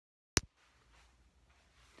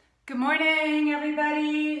Good morning,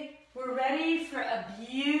 everybody. We're ready for a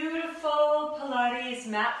beautiful Pilates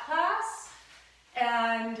mat class.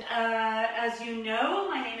 And as you know,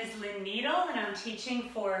 my name is Lynn Needle, and I'm teaching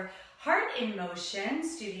for Heart in Motion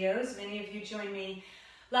Studios. Many of you joined me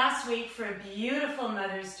last week for a beautiful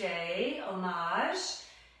Mother's Day homage.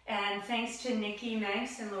 And thanks to Nikki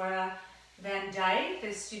Manx and Laura Van Dyke,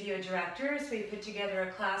 the studio directors, we put together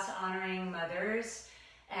a class honoring mothers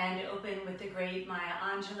and open with the great Maya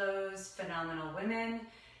Angelou's Phenomenal Women.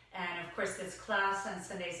 And of course, this class on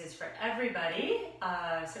Sundays is for everybody.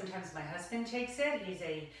 Sometimes my husband takes it. He's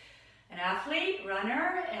an athlete,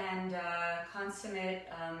 runner, and consummate,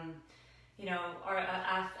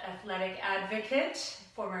 athletic advocate,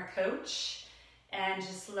 former coach, and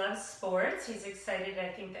just loves sports. He's excited, I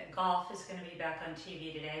think, that golf is going to be back on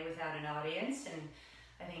TV today without an audience, and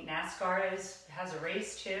I think NASCAR has a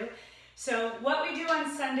race too. So what we do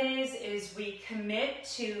on Sundays is we commit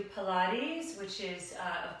to Pilates, which is,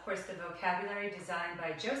 of course, the vocabulary designed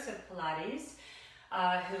by Joseph Pilates,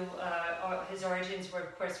 his origins were,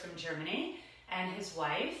 of course, from Germany, and his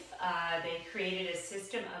wife. They created a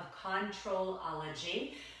system of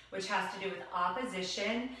controlology, which has to do with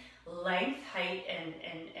opposition, length, height,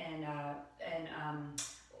 and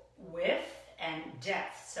width, and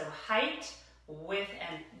depth. So height, width,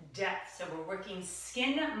 and depth. So we're working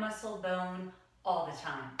skin, muscle, bone all the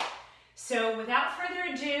time. So without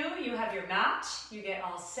further ado, you have your mat, you get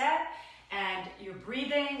all set, and you're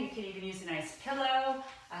breathing. You can even use a nice pillow.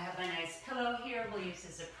 I have my nice pillow here we'll use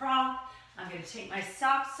as a prop. I'm going to take my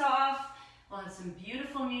socks off. We'll have some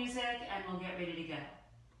beautiful music, and we'll get ready to go.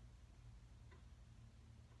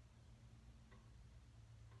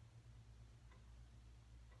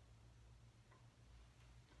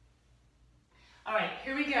 All right,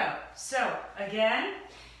 here we go. So again,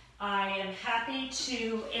 I am happy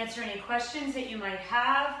to answer any questions that you might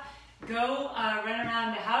have. Go run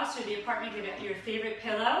around the house or the apartment, get your favorite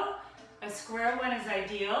pillow. A square one is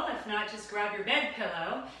ideal. If not, just grab your bed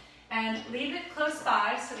pillow and leave it close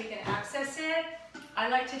by so we can access it. I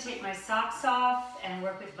like to take my socks off and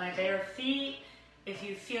work with my bare feet. If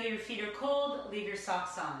you feel your feet are cold, leave your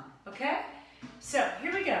socks on, okay? So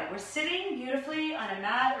here we go. We're sitting beautifully on a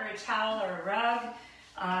mat or a towel or a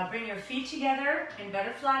rug. Bring your feet together in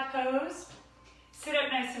butterfly pose. Sit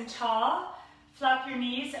up nice and tall. Flap your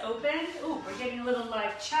knees open. Ooh, we're getting a little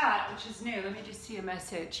live chat, which is new. Let me just see a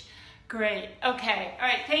message. Great. Okay. All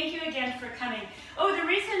right. Thank you again for coming. Oh, the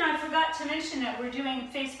reason I forgot to mention that we're doing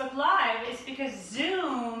Facebook Live is because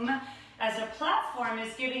Zoom as a platform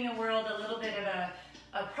is giving the world a little bit of a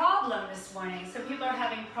problem this morning. So people are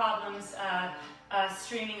having problems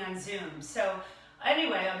streaming on Zoom. So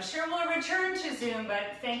anyway, I'm sure we'll return to Zoom,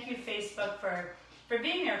 but thank you, Facebook, for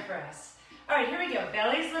being there for us. All right, here we go.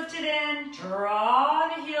 Belly's lifted in. Draw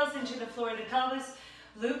the heels into the floor of the pelvis.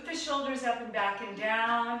 Loop the shoulders up and back and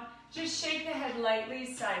down. Just shake the head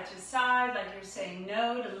lightly side to side like you're saying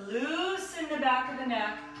no to loosen the back of the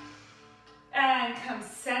neck. And come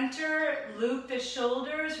center, loop the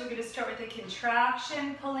shoulders. We're going to start with a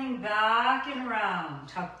contraction, pulling back and around.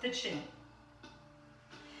 Tuck the chin.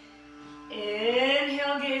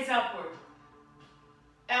 Inhale, gaze upward.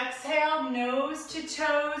 Exhale, nose to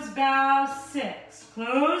toes, bow 6.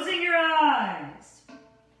 Closing your eyes.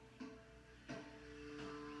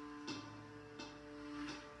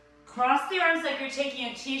 Cross the arms like you're taking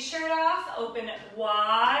a t-shirt off. Open it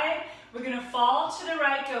wide. We're going to fall to the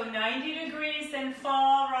right, go 90 degrees, then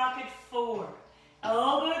fall, rocket forward.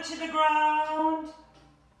 Elbow to the ground.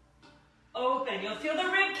 Open. You'll feel the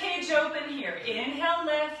rib cage open here. Inhale,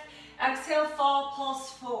 lift. Exhale, fall,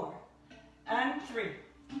 pulse 4. And 3.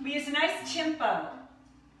 We use a nice tempo.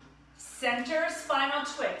 Center, spinal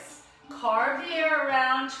twist. Carve the air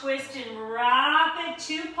around, twist in rapid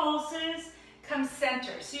 2 pulses. Come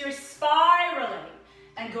center. So you're spiraling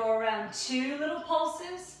and go around 2 little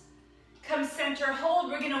pulses. Come center,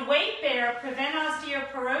 hold. We're going to weight bear, prevent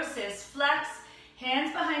osteoporosis. Flex,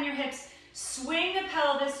 hands behind your hips. Swing the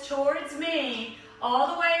pelvis towards me,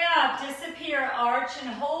 all the way up. Disappear, arch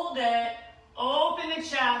and hold it. Open the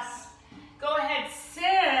chest. Go ahead,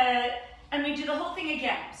 sit. And we do the whole thing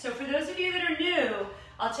again. So for those of you that are new,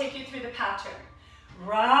 I'll take you through the pattern.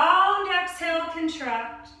 Round, exhale,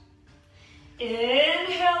 contract.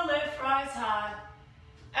 Inhale, lift, rise high.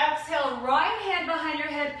 Exhale, right hand behind your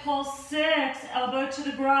head, pulse 6, elbow to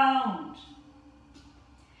the ground.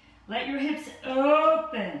 Let your hips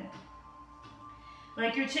open.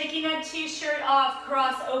 Like you're taking that t-shirt off,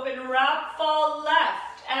 cross, open, wrap, fall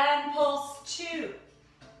left, and pulse 2.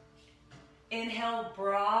 Inhale,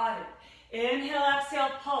 broaden. Inhale,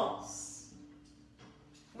 exhale, pulse.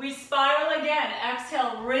 We spiral again.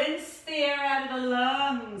 Exhale, rinse the air out of the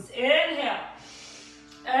lungs. Inhale.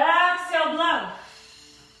 Exhale, blow.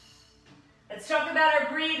 Let's talk about our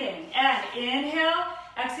breathing. And inhale,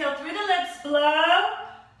 exhale through the lips, blow.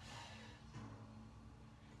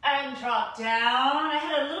 And drop down. I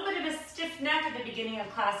had a little bit of a stiff neck at the beginning of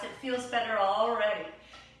class. It feels better already.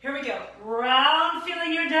 Here we go. Round,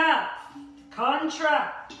 feeling your depth.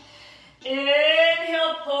 Contract.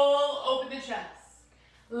 Inhale, pull, open the chest.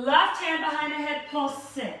 Left hand behind the head, pull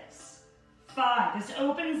 6, 5. This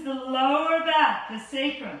opens the lower back, the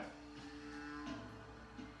sacrum.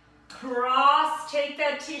 Cross, take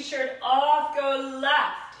that t-shirt off, go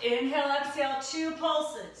left. Inhale, exhale, 2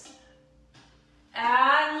 pulses.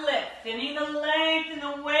 And lift, thinning the length in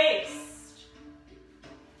the waist.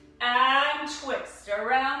 And twist,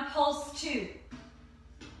 around, pulse 2.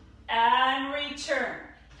 And return,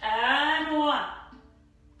 and 1.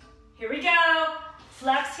 Here we go.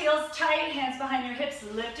 Flex heels tight, hands behind your hips,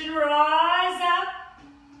 lift and rise up.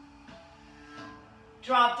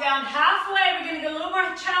 Drop down halfway. We're going to get a little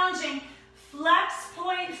more challenging. Flex,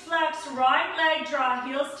 point, flex, right leg, draw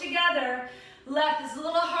heels together. Left is a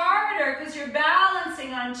little harder because you're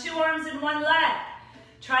balancing on 2 arms and 1 leg.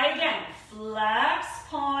 Try again. Flex,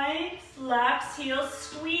 point, flex, heels,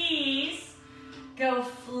 squeeze. Go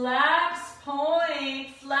flex,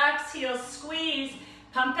 point, flex, heels, squeeze.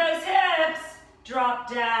 Pump those hips.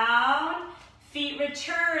 Drop down, feet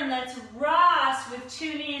return. Let's rest with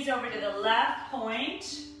 2 knees over to the left,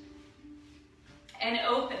 point, and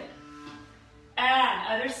open. And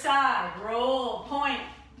other side, roll, point.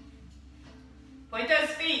 Point those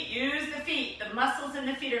feet, use the feet. The muscles in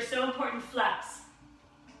the feet are so important, flex.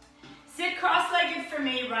 Sit cross-legged for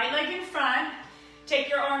me, right leg in front. Take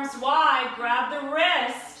your arms wide, grab the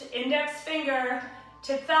wrist, index finger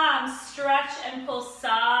to thumb, stretch and pull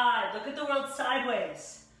side. Look at the world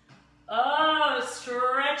sideways. Oh,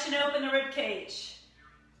 stretch and open the rib cage.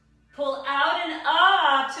 Pull out and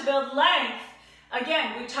up to build length.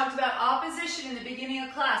 Again, we talked about opposition in the beginning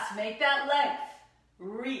of class. Make that length.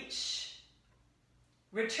 Reach.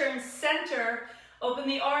 Return center. Open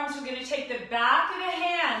the arms. We're going to take the back of the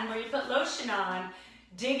hand where you put lotion on.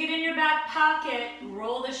 Dig it in your back pocket.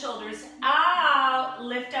 Roll the shoulders out.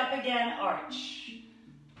 Lift up again. Arch.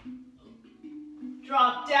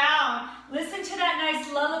 Drop down. Listen to that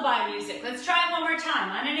nice lullaby music. Let's try it one more time.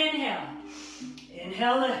 On an inhale.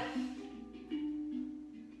 Inhale, lift.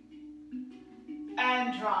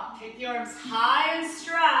 And drop. Take the arms high and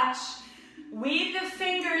stretch. Weave the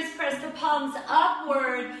fingers. Press the palms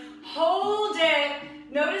upward. Hold it.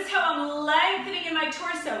 Notice how I'm lengthening in my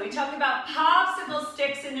torso. We talk about popsicle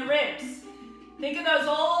sticks in the ribs. Think of those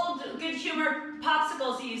old Good Humor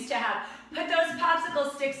popsicles you used to have. Put those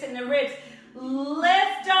popsicle sticks in the ribs.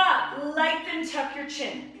 Lift up, lengthen, tuck your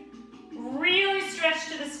chin. Really stretch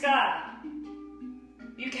to the sky.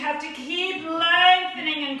 You have to keep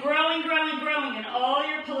lengthening and growing, growing, growing in all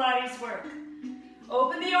your Pilates work.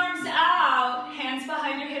 Open the arms out, hands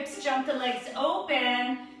behind your hips, jump the legs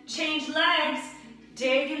open, change legs,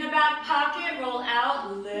 dig in the back pocket, roll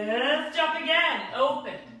out, lift up again,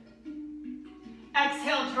 open.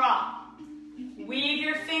 Exhale, drop. Weave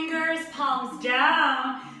your fingers, palms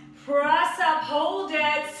down. Press up, hold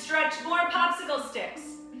it, stretch more popsicle sticks.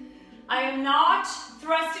 I am not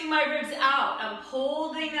thrusting my ribs out, I'm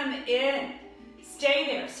holding them in. Stay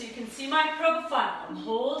there so you can see my profile. I'm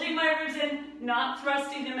holding my ribs in, not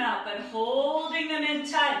thrusting them out, but holding them in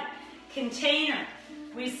tight. Container.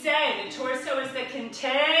 We say the torso is the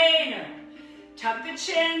container. Tuck the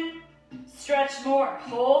chin, stretch more.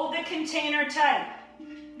 Hold the container tight.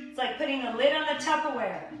 It's like putting a lid on the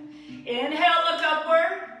Tupperware. Inhale, look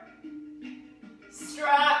upward.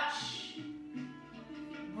 Stretch.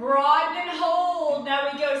 Broaden and hold. Now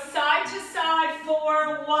we go side to side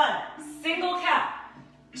for 1. Single count.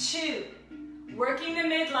 2. Working the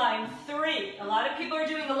midline. 3. A lot of people are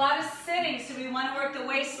doing a lot of sitting, so we want to work the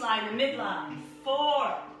waistline, the midline.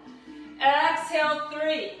 4. Exhale,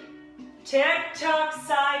 3. Tick-tock,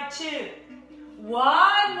 side 2.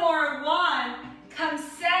 1 more, 1. Come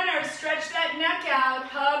center, stretch that neck out,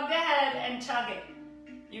 hug the head and tug it.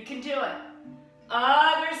 You can do it.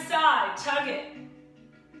 Other side, tug it.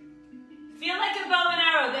 Feel like a bow and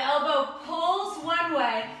arrow. The elbow pulls one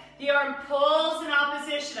way, the arm pulls in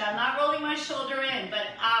opposition. I'm not rolling my shoulder in, but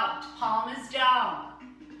out. Palm is down.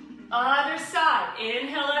 Other side,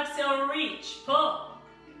 inhale, exhale, reach, pull.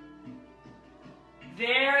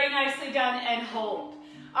 Very nicely done, and hold.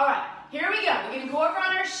 All right, here we go. We're gonna go over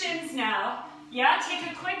on our shins now. Yeah,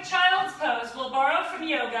 take a quick child's pose. We'll borrow from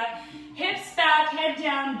yoga. Hips back, head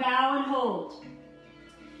down, bow and hold.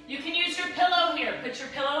 You can use your pillow here. Put your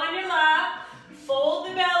pillow on your lap. Fold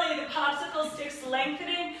the belly, the popsicle sticks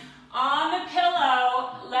lengthening on the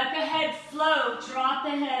pillow. Let the head float. Drop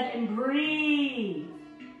the head and breathe.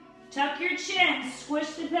 Tuck your chin.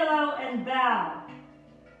 Squish the pillow and bow.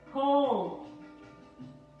 Hold.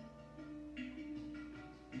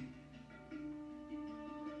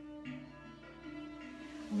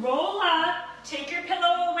 Roll up. Take your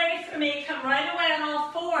pillow away from me. Come right away on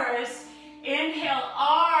all fours. Inhale,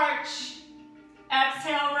 arch.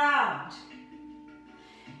 Exhale, round.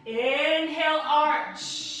 Inhale,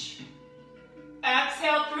 arch.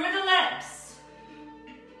 Exhale through the lips.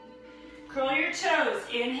 Curl your toes.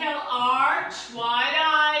 Inhale, arch. Wide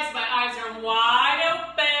eyes. My eyes are wide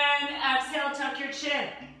open. Exhale, tuck your chin.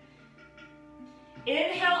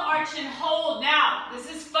 Inhale, arch and hold. Now, this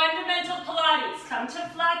is fundamental Pilates. Come to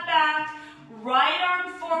flat back. Right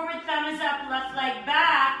arm forward, thumb is up, left leg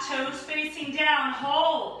back, toes facing down.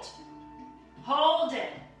 Hold. Hold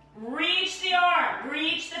it. Reach the arm,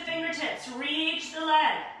 reach the fingertips, reach the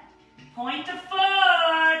leg. Point the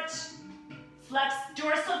foot. Flex,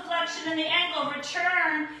 dorsal flexion in the ankle.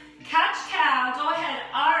 Return. Catch cow. Go ahead.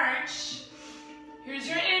 Arch. Here's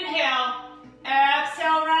your inhale.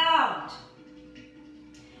 Exhale, round.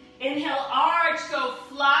 Inhale, arch, go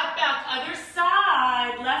flat back, other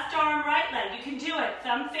side, left arm, right leg. You can do it.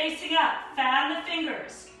 Thumb facing up, fan the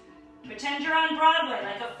fingers. Pretend you're on Broadway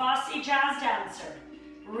like a Fosse jazz dancer.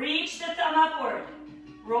 Reach the thumb upward.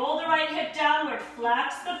 Roll the right hip downward,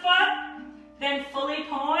 flex the foot, then fully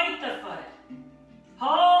point the foot.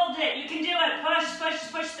 Hold it, you can do it. Push,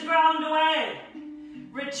 push, push the ground away.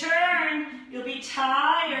 Return, you'll be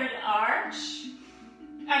tired, arch.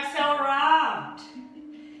 Exhale, round.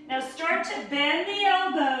 Now start to bend the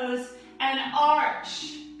elbows and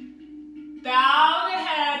arch. Bow the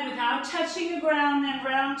head without touching the ground, then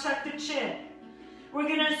round tuck the chin. We're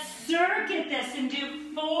gonna circuit this and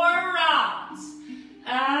do 4 rounds.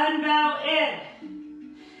 And bow in.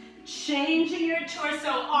 Changing your torso,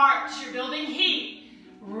 arch, you're building heat.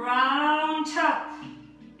 Round tuck.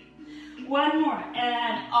 One more,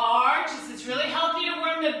 and arch. This is really healthy to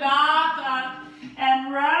warm the back up.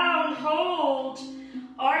 And round, hold.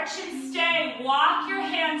 Arch and stay. Walk your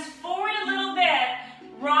hands forward a little bit.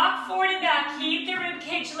 Rock forward and back. Keep the rib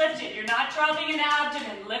cage lifted. You're not dropping in the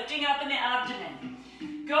abdomen. Lifting up in the abdomen.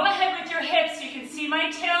 Go ahead with your hips. You can see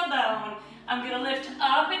my tailbone. I'm going to lift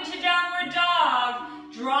up into downward dog.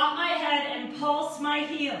 Drop my head and pulse my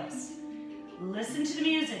heels. Listen to the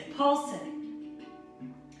music. Pulse it.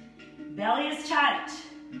 Belly is tight.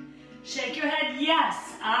 Shake your head.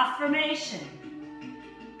 Yes. Affirmation.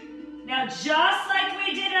 Now, just like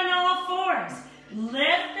we did on all fours,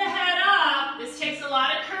 lift the head up. This takes a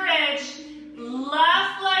lot of courage.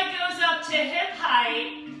 Left leg goes up to hip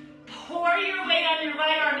height. Pour your weight on your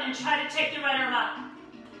right arm and try to take the right arm up.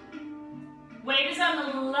 Weight is on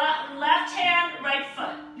the left hand, right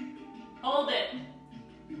foot. Hold it.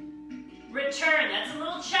 Return. That's a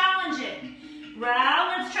little challenging.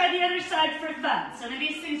 Round. Let's try the other side for fun. Some of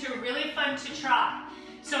these things are really fun to try.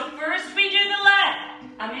 So first we do the leg.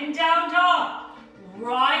 I'm in down dog.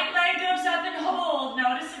 Right leg goes up and hold.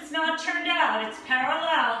 Notice it's not turned out. It's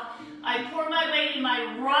parallel. I pour my weight in my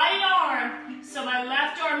right arm so my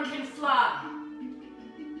left arm can fly.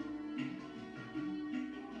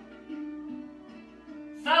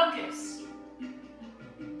 Focus.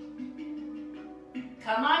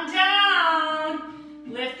 Come on down.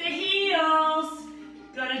 Lift the heels.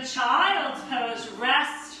 Go to child's pose.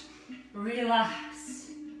 Rest. Relax.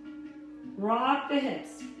 Rock the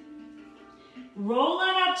hips. Roll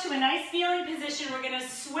on up to a nice kneeling position. We're going to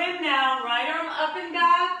swim now. Right arm up and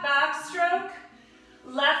back. Backstroke.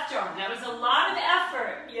 Left arm. That was a lot of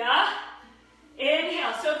effort. Yeah?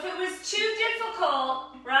 Inhale. So if it was too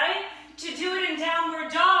difficult, right, to do it in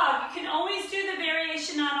downward dog, you can always do the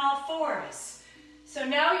variation on all fours. So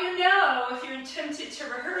now you know, if you're tempted to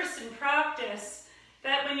rehearse and practice,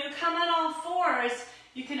 that when you come on all fours,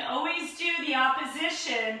 you can always do the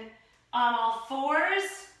opposition on all fours.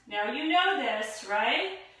 Now you know this,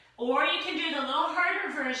 right? Or you can do the little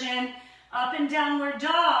harder version, up and downward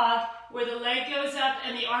dog, where the leg goes up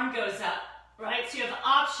and the arm goes up, right? So you have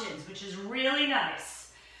options, which is really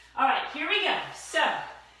nice. All right, here we go. So,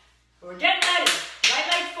 we're getting ready. Right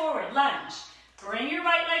leg forward, lunge. Bring your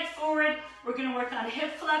right leg forward. We're gonna work on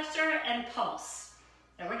hip flexor and pulse.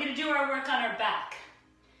 Now we're gonna do our work on our back.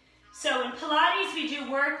 So in Pilates, we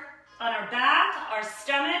do work on our back, our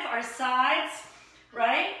stomach, our sides,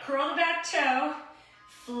 right? Curl the back toe,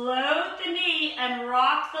 float the knee, and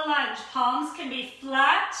rock the lunge. Palms can be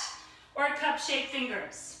flat or cup-shaped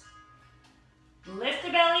fingers. Lift the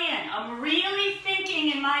belly in. I'm really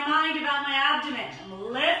thinking in my mind about my abdomen.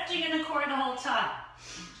 I'm lifting in the core the whole time.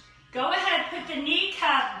 Go ahead, put the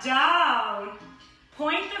kneecap down.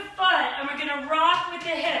 Point the foot, and we're gonna rock with the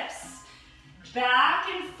hips. Back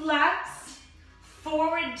and flex.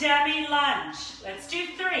 Forward demi lunge. Let's do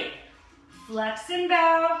 3. Flex and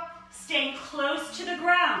bow. Staying close to the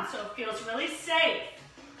ground so it feels really safe.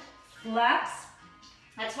 Flex.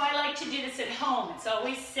 That's why I like to do this at home. It's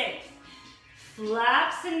always safe.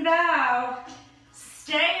 Flex and bow.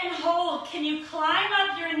 Stay and hold. Can you climb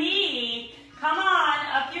up your knee? Come on,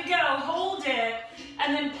 up you go. Hold it.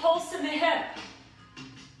 And then pulse in the hip.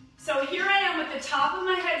 So here I am with the top of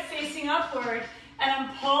my head facing upward, and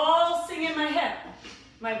I'm pulsing in my hip.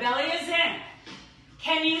 My belly is in.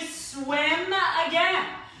 Can you swim again?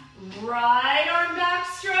 Right arm back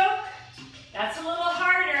stroke. That's a little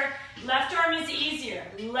harder. Left arm is easier.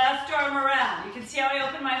 Left arm around. You can see how I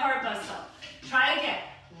open my heart muscle. Try again.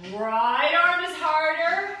 Right arm is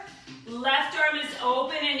harder. Left arm is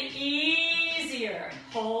open and easier.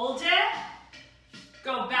 Hold it.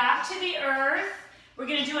 Go back to the earth. We're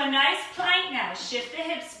going to do a nice plank now. Shift the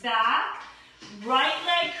hips back. Right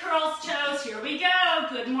leg curls toes. Here we go.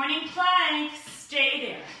 Good morning plank. Stay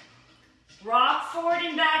there. Rock forward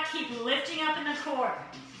and back. Keep lifting up in the core.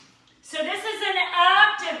 So this is an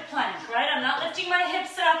active plank, right? I'm not lifting my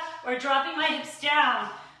hips up or dropping my hips down.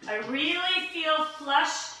 I really feel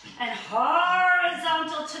flush and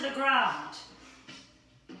horizontal to the ground.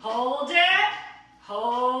 Hold it.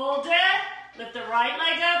 Hold it. Lift the right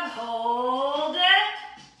leg up. Hold it.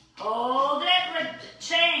 Hold it.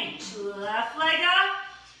 Change. Left leg up.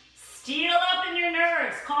 Steel up in your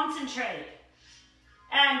nerves. Concentrate.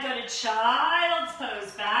 And go to child's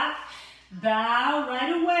pose back. Bow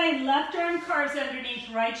right away. Left arm carves underneath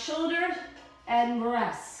right shoulder and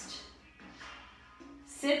rest.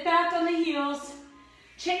 Sit back on the heels.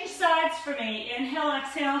 Change sides for me. Inhale,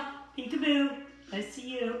 exhale. Peekaboo. I see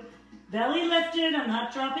you. Belly lifted. I'm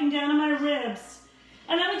not dropping down on my ribs.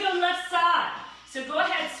 And then we go left side. So go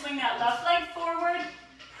ahead, swing that left leg forward.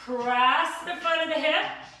 Press the front of the hip.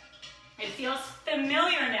 It feels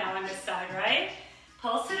familiar now on this side, right?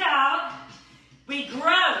 Pulse it out. We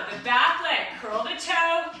grow the back leg. Curl the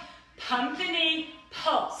toe. Pump the knee.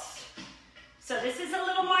 Pulse. So this is a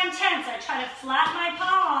little more intense. I try to flatten my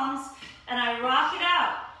palms and I rock it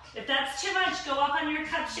out. If that's too much, go up on your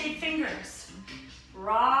cup-shaped fingers.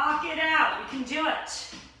 Rock it out. You can do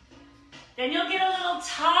it. Then you'll get a little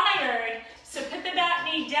tired, so put the back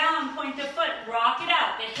knee down, point the foot, rock it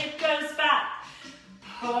out. The hip goes back.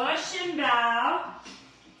 Push and bow.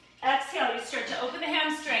 Exhale, you start to open the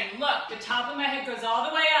hamstring. Look, the top of my head goes all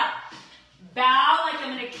the way up. Bow like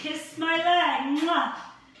I'm going to kiss my leg.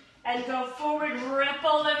 And go forward,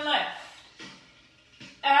 ripple and lift.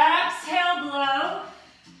 Exhale, blow.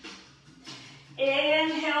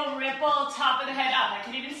 Inhale, ripple, top of the head up. I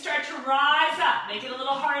can even start to rise up. Make it a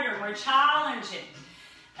little harder, more challenging.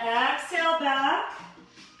 Exhale, back.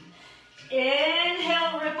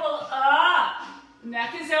 Inhale, ripple up.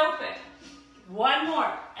 Neck is open. One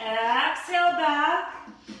more. Exhale, back.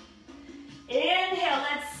 Inhale,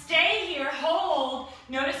 let's stay here, hold.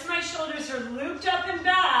 Notice my shoulders are looped up and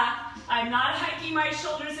back. I'm not hiking my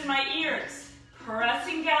shoulders in my ears.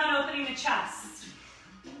 Pressing down, opening the chest.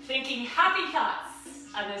 Thinking happy thoughts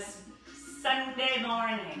on this Sunday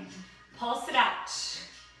morning. Pulse it out.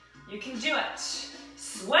 You can do it.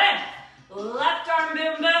 Swim. Left arm,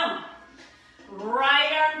 boom, boom.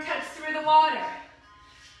 Right arm cuts through the water.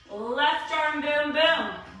 Left arm, boom,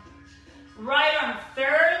 boom. Right arm,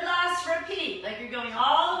 third last repeat, like you're going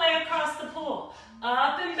all the way across the pool.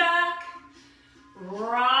 Up and back.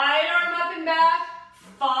 Right arm up and back.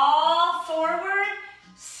 Fall forward.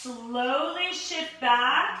 Slowly shift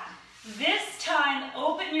back. This time,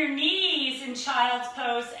 open your knees in child's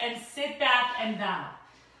pose and sit back and bow.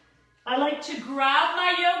 I like to grab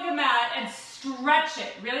my yoga mat and stretch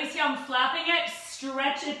it. Really see how I'm flapping it?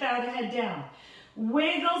 Stretch it, bow the head down.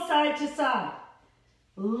 Wiggle side to side.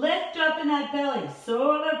 Lift up in that belly.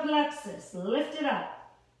 Solar plexus. Lift it up.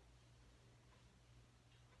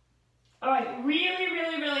 All right, really,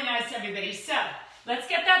 really, really nice, everybody. So, let's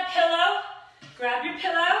get that pillow. Grab your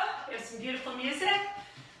pillow. We have some beautiful music.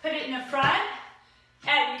 Put it in the front.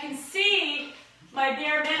 And you can see my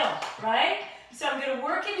bare middle, right? So I'm going to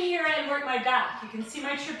work in here and work my back. You can see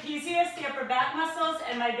my trapezius, the upper back muscles,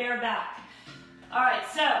 and my bare back. All right,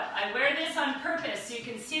 so I wear this on purpose so you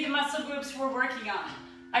can see the muscle groups we're working on.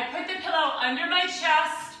 I put the pillow under my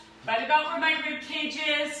chest, right about where my rib cage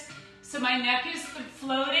is, so my neck is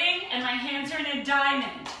floating and my hands are in a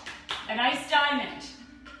diamond, a nice diamond.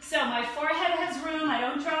 So my forehead has room, I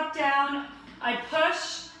don't drop down. I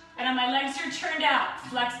push, and my legs are turned out,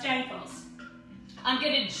 flexed ankles. I'm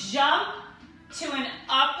gonna jump to an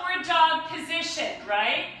upward dog position,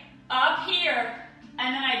 right? Up here,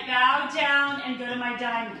 and then I bow down and go to my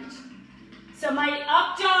diamond. So my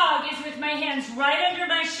up dog is with my hands right under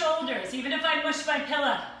my shoulders, even if I push my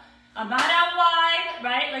pillow. I'm not out wide,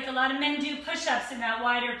 right? Like a lot of men do push-ups in that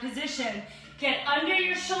wider position. Get under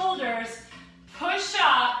your shoulders, push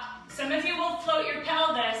up. Some of you will float your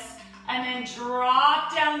pelvis, and then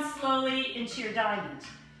drop down slowly into your diamond.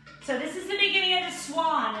 So this is the beginning of the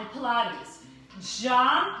swan in Pilates.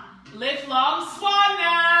 Jump, lift long swan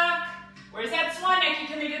neck. Where's that swan neck? You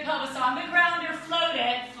can leave the pelvis on the ground or float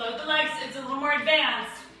it. Float the legs, it's a little more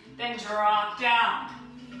advanced. Then drop down.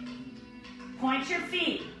 Point your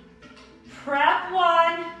feet. Prep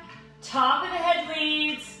one, top of the head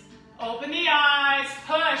leads. Open the eyes,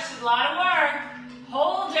 push, a lot of work.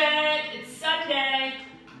 Hold it, it's Sunday.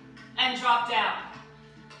 And drop down.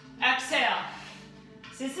 Exhale.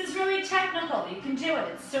 So this is really technical. You can do it.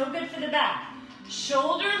 It's so good for the back.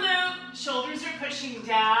 Shoulder loop. Shoulders are pushing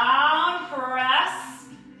down. Press.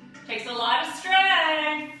 Takes a lot of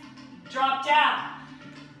strength. Drop down.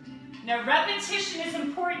 Now repetition is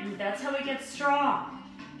important. That's how we get strong.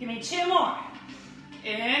 Give me 2 more.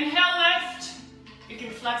 Inhale, lift. You can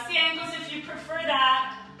flex the ankles if you prefer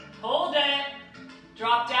that. Hold it.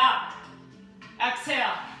 Drop down.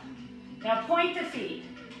 Exhale. Now point the feet.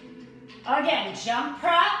 Again, jump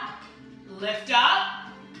prep, lift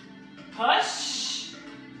up, push,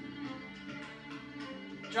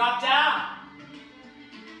 drop down.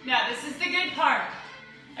 Now this is the good part.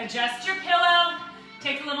 Adjust your pillow,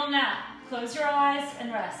 take a little nap. Close your eyes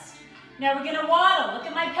and rest. Now we're gonna waddle. Look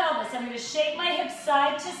at my pelvis. I'm gonna shake my hips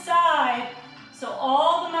side to side so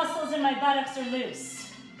all the muscles in my buttocks are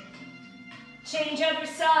loose. Change other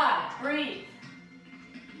side, breathe.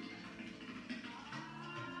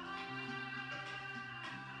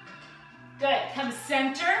 Good, come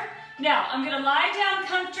center. Now, I'm gonna lie down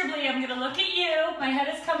comfortably. I'm gonna look at you. My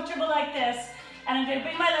head is comfortable like this. And I'm gonna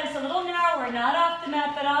bring my legs a little narrower, not off the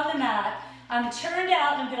mat, but on the mat. I'm turned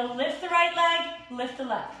out, and I'm gonna lift the right leg, lift the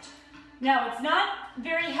left. Now, it's not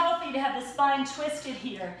very healthy to have the spine twisted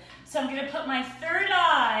here. So I'm gonna put my third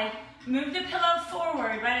eye, move the pillow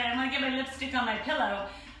forward, right? I don't wanna get my lipstick on my pillow.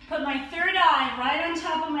 Put my third eye right on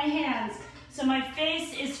top of my hands, so my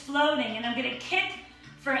face is floating, and I'm gonna kick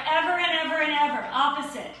forever and ever and ever,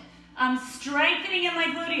 opposite. I'm strengthening in my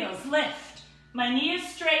gluteals, lift. My knee is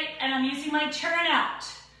straight and I'm using my turnout.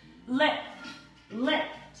 Lift, lift,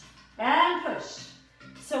 and push.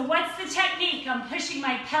 So what's the technique? I'm pushing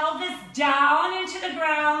my pelvis down into the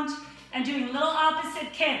ground and doing little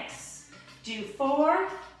opposite kicks. Do 4,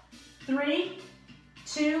 3,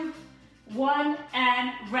 2, 1,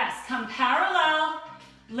 and rest. Come parallel,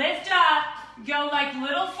 lift up, go like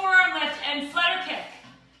little forearm lift and flutter kick.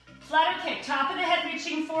 Flutter kick, top of the head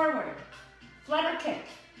reaching forward. Flutter kick.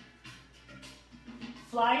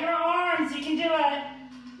 Fly your arms, you can do it.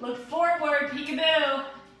 Look forward, peekaboo.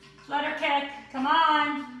 Flutter kick, come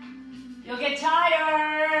on. You'll get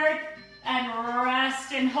tired. And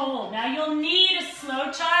rest and hold. Now you'll need a slow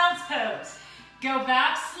child's pose. Go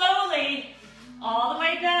back slowly, all the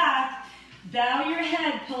way back. Bow your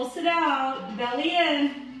head, pulse it out, belly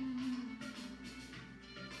in.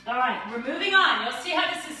 All right, we're moving on. You'll see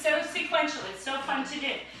how this is so sequential. It's so fun to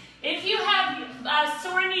do. If you have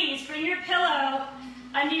sore knees, bring your pillow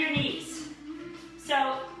under your knees.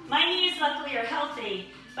 So my knees, luckily, are healthy,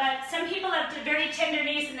 but some people have very tender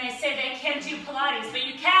knees and they say they can't do Pilates, but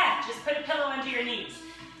you can. Just put a pillow under your knees.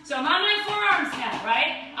 So I'm on my forearms now,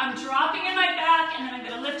 right? I'm dropping in my back and then I'm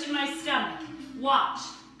gonna lift in my stomach. Watch.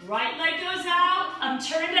 Right leg goes out, I'm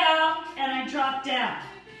turned out, and I drop down.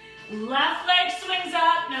 Left leg swings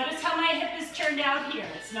up. Notice how my hip is turned out here.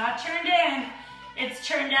 It's not turned in, it's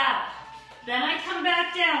turned out. Then I come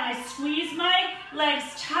back down. I squeeze my legs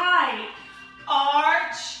tight,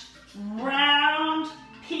 arch, round,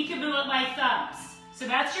 peekaboo at my thumbs. So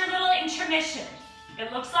that's your little intermission.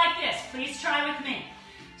 It looks like this. Please try with me.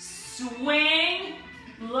 Swing,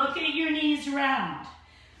 look at your knees round.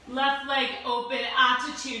 Left leg open,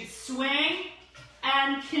 attitude, swing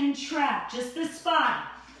and contract, just the spine.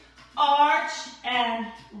 Arch and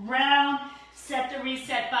round, set the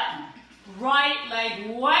reset button. Right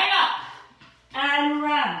leg way up and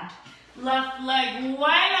round. Left leg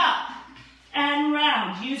way up and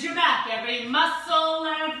round. Use your back, every muscle,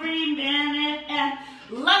 every minute, and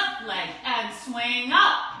left leg and swing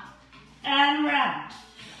up and round.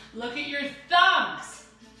 Look at your thumbs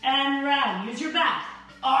and round. Use your back.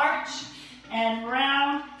 Arch and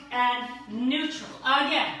round and neutral.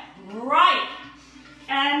 Again, right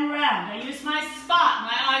and round. I use my spot.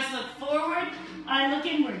 My eyes look forward. I look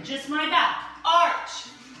inward, just my back. Arch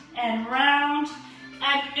and round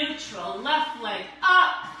and neutral. Left leg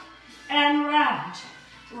up and round.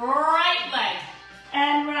 Right leg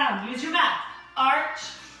and round. Use your back. Arch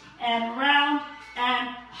and round and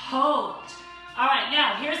hold. All right,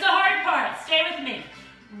 now here's the hard part. Stay with me.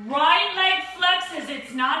 Right leg flexes.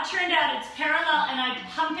 It's not turned out. It's parallel, and I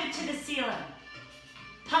pump it to the ceiling.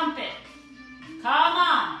 Pump it. Come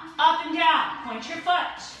on. Up and down. Point your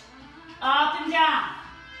foot. Up and down.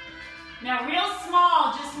 Now real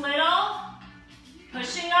small, just little.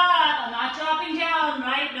 Pushing up. I'm not dropping down,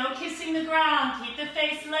 right? No kissing the ground. Keep the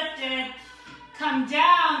face lifted. Come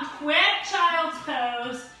down. Quick child's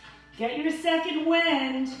pose. Get your second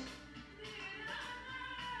wind.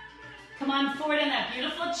 Come on forward in that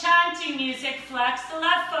beautiful chanting music. Flex the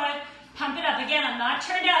left foot. Pump it up. Again, I'm not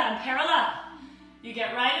turned out. I'm parallel. You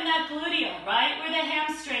get right in that gluteal, right where the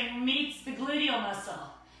hamstring meets the gluteal muscle.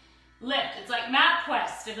 Lift. It's like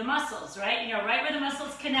MapQuest of the muscles, right? You know, right where the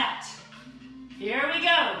muscles connect. Here we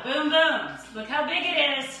go. Boom, boom. Look how big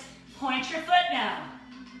it is. Point your foot now.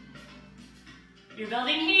 You're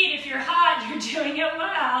building heat. If you're hot, you're doing it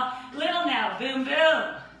well. Little now. Boom,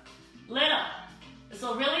 boom. Little. This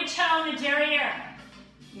will really tone the derriere.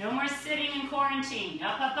 No more sitting in quarantine.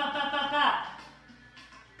 Up, up, up, up, up, up.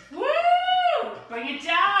 Woo! Bring it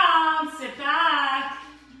down. Sit back.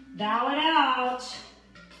 Bow it out.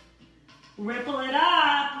 Ripple it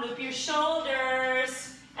up. Loop your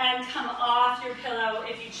shoulders. And come off your pillow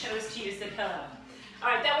if you chose to use the pillow. All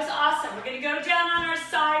right, that was awesome. We're going to go down on our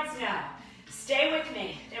sides now. Stay with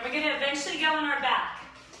me. Then we're going to eventually go on our back.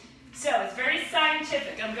 So it's very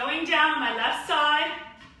scientific. I'm going down on my left side.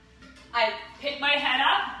 I pick my head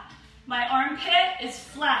up. My armpit is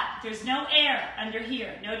flat. There's no air under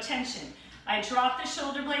here, no tension. I drop the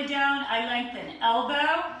shoulder blade down. I lengthen.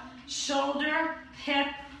 Elbow, shoulder, hip,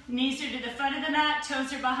 knees are to the front of the mat,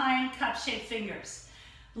 toes are behind, cup-shaped fingers.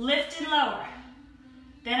 Lift and lower.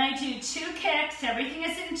 Then I do 2 kicks. Everything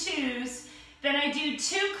is in 2s. Then I do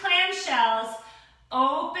 2 clamshells.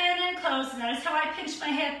 Open and close. Notice how I pinch my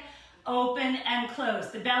hip. Open and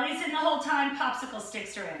close. The belly's in the whole time. Popsicle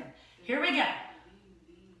sticks are in. Here we go.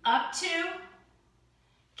 Up 2.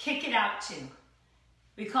 Kick it out 2.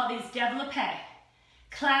 We call these développé.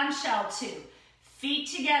 Clamshell 2. Feet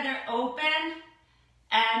together. Open.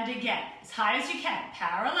 And again. As high as you can.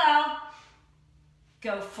 Parallel.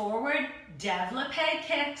 Go forward. Développé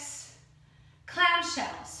kicks.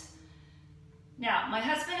 Clamshells. Now, my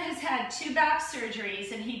husband has had 2 back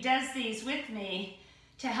surgeries, and he does these with me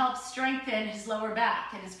to help strengthen his lower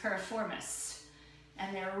back and his piriformis.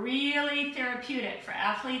 And they're really therapeutic for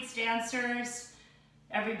athletes, dancers,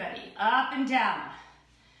 everybody. Up and down.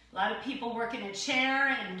 A lot of people work in a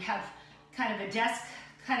chair and have kind of a desk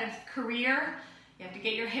kind of career. You have to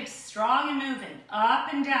get your hips strong and moving.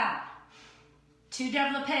 Up and down. 2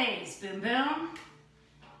 développés. Boom, boom.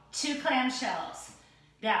 2 clamshells.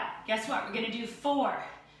 Now, guess what? We're going to do 4.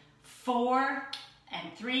 4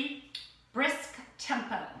 and 3. Brisk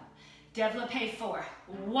tempo. Développé 4.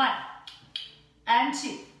 1 and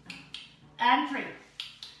 2 and 3.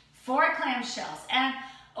 4 clamshells. And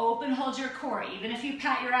open, hold your core. Even if you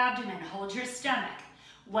pat your abdomen, hold your stomach.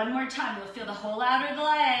 One more time. You'll feel the whole outer of the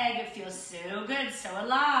leg. It feels so good, so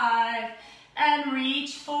alive. And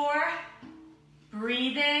reach for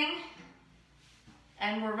breathing.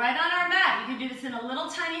 And we're right on our mat. You can do this in a little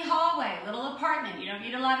tiny hallway, little apartment. You don't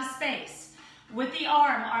need a lot of space. With the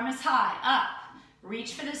arm is high, up.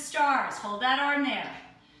 Reach for the stars. Hold that arm there.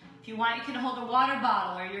 If you want, you can hold a water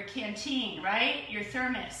bottle or your canteen, right? Your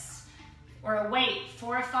thermos. Or a weight,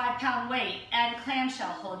 4 or 5 pound weight. And clamshell.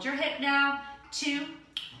 Hold your hip now. 2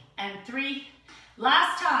 and 3.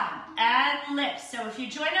 Last time. And lift. So if you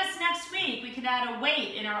join us next week, we can add a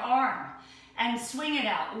weight in our arm and swing it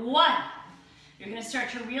out. 1. You're going to start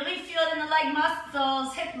to really feel it in the leg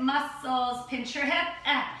muscles, hip muscles. Pinch your hip.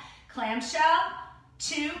 And clamshell.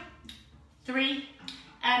 2, 3,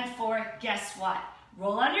 and 4. Guess what?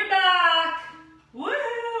 Roll on your back. Woo!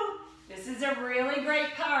 This is a really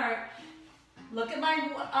great part. Look at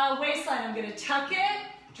my waistline. I'm going to tuck it,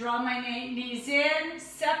 draw my knees in,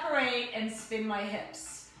 separate, and spin my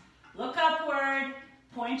hips. Look upward.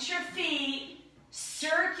 Point your feet.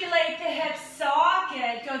 Circulate the hip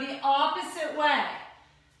socket, go the opposite way.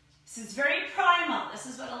 This is very primal. This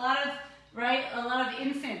is what a lot of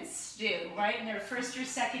infants do, right? In their first or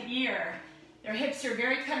second year, their hips are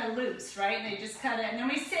very kind of loose, right? And they just kind of, and then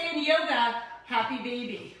we say in yoga, happy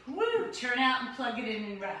baby. Woo, turn out and plug it in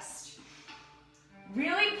and rest.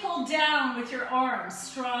 Really pull down with your arms.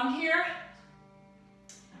 Strong here.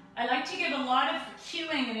 I like to give a lot of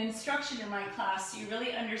cueing and instruction in my class so you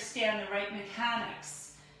really understand the right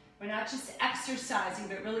mechanics. We're not just exercising,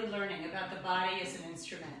 but really learning about the body as an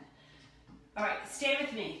instrument. All right, stay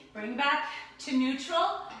with me. Bring back to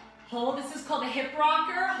neutral. Hold, this is called a hip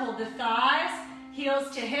rocker. Hold the thighs,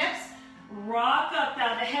 heels to hips. Rock up,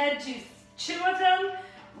 bow the head, do 2 of them.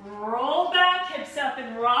 Roll back, hips up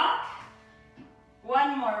and rock.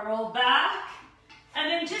 1 more, roll back. And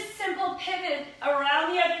then just simple pivot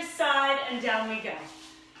around the other side and down we go.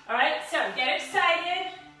 All right, so get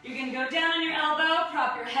excited. You're gonna go down on your elbow,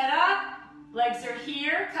 prop your head up. Legs are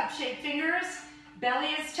here, cup-shaped fingers. Belly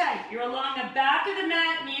is tight. You're along the back of the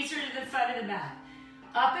mat, knees are to the front of the mat.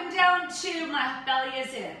 Up and down 2, my belly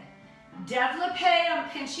is in. Développé, I'm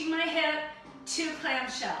pinching my hip, 2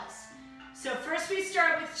 clamshells. So first we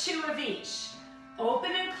start with 2 of each.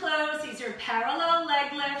 Open and close, these are parallel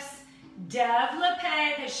leg lifts.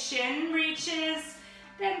 Développé, the shin reaches,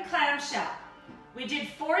 then clamshell. We did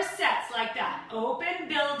 4 sets like that. Open,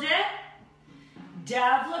 build it.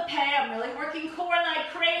 Développé, I'm really working core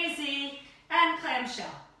like crazy. And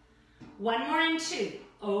clamshell. 1 more and 2.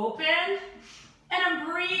 Open, and I'm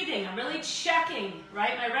breathing. I'm really checking,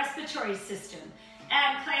 right, my respiratory system.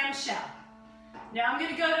 And clamshell. Now I'm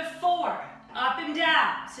gonna go to 4, up and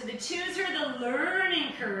down. So the 2s are the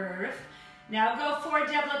learning curve. Now go 4,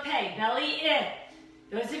 développé, belly in.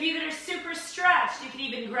 Those of you that are super stretched, you can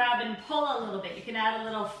even grab and pull a little bit. You can add a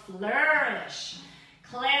little flourish.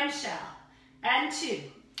 Clamshell. And 2.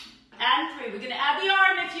 And 3. We're going to add the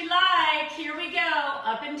arm if you like. Here we go.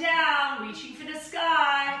 Up and down, reaching for the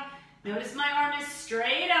sky. Notice my arm is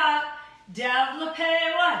straight up.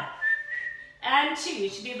 Développé, 1. And 2. You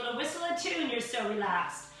should be able to whistle a tune. You're so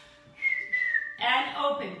relaxed. And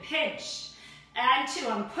open, pinch. And 2,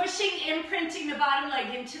 I'm pushing, imprinting the bottom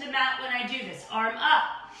leg into the mat when I do this. Arm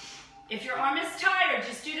up. If your arm is tired,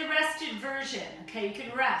 just do the rested version. Okay, you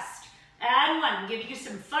can rest. And 1, I'm giving you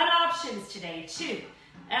some fun options today. 2,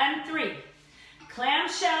 and 3.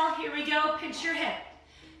 Clamshell, here we go, pinch your hip.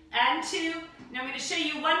 And 2, now I'm gonna show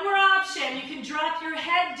you one more option. You can drop your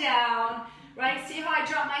head down, right? See how I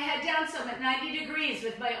drop my head down? So I'm at 90 degrees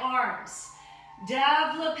with my arms.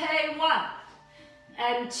 Développé, 1,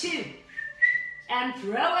 and 2. And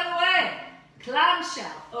throw it away.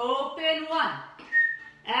 Clamshell, open 1,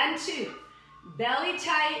 and 2. Belly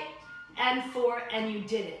tight, and 4, and you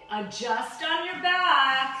did it. Adjust on your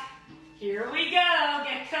back. Here we go,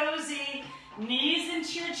 get cozy. Knees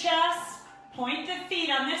into your chest. Point the feet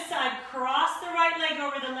on this side. Cross the right leg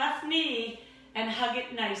over the left knee, and hug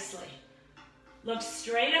it nicely. Look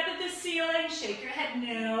straight up at the ceiling. Shake your head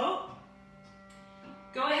no.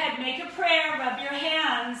 Go ahead, make a prayer, rub your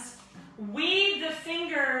hands. Weave the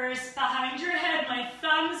fingers behind your head. My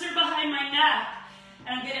thumbs are behind my neck.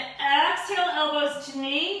 And I'm gonna exhale, elbows to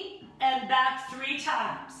knee and back 3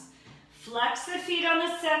 times. Flex the feet on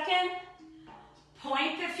the 2nd.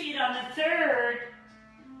 Point the feet on the 3rd.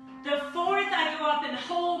 The 4th, I go up and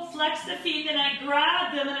hold, flex the feet, then I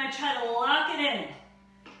grab them and I try to lock it in.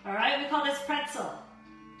 All right, we call this pretzel.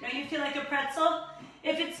 Don't you feel like a pretzel?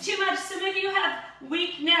 If it's too much, some of you have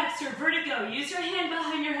weak necks or vertigo. Use your hand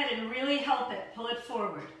behind your head and really help it. Pull it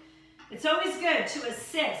forward. It's always good to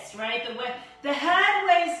assist, right? The head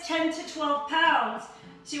weighs 10 to 12 pounds,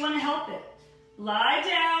 so you want to help it. Lie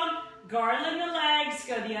down, garland the legs,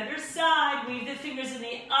 go the other side, weave the fingers in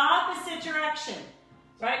the opposite direction,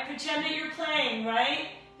 right? Pretend that you're playing, right?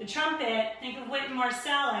 The trumpet, think of Wynton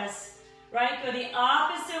Marsalis, right? Go the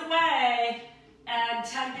opposite way and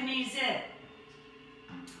tug the knees in.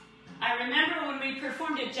 I remember when we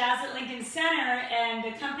performed at Jazz at Lincoln Center and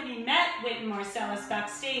the company met Wynton Marsalis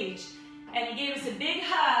backstage and he gave us a big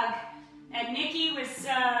hug and Nikki was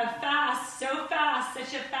fast, so fast,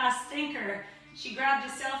 such a fast thinker. She grabbed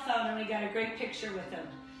a cell phone and we got a great picture with him.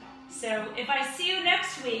 So if I see you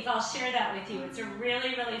next week, I'll share that with you. It's a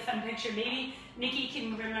really, really fun picture. Maybe Nikki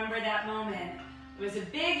can remember that moment. It was a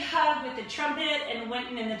big hug with the trumpet and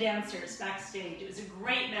Wynton and the dancers backstage. It was a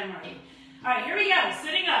great memory. All right, here we go,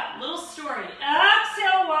 sitting up, little story.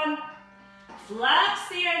 Exhale 1, flex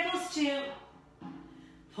the ankles 2,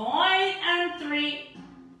 point and 3.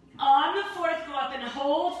 On the 4th, go up and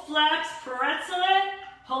hold, flex, pretzel it,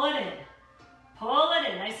 pull it in. Pull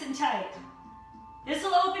it in, nice and tight. This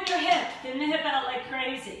will open your hip, thin the hip out like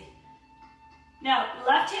crazy. Now,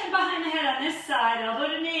 left hand behind the head on this side, elbow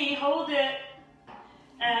to knee, hold it,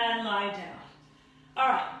 and lie down. All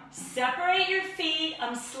right, separate your feet.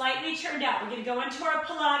 I'm slightly turned out. We're gonna go into our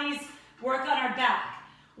Pilates, work on our back.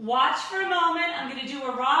 Watch for a moment. I'm gonna do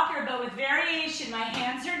a rocker, but with variation. My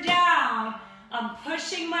hands are down. I'm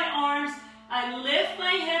pushing my arms. I lift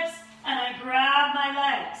my hips. and I grab my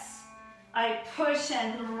legs. I push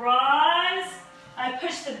and rise. I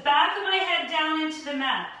push the back of my head down into the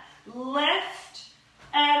mat. Lift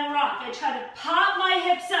and rock. I try to pop my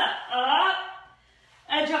hips up,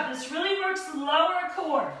 and drop. This really works the lower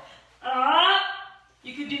core. Up.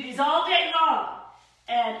 You can do these all day long.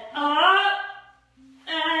 And up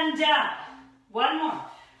and down. One more.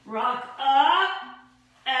 Rock up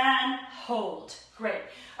and hold. Great.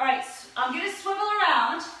 All right, so I'm going to swivel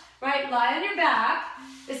around, right? Lie on your back.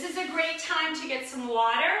 This is a great time to get some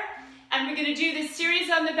water. And we're going to do this series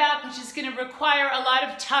on the back, which is going to require a lot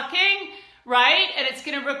of tucking, right? And it's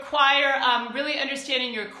going to require really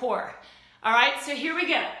understanding your core. All right, so here we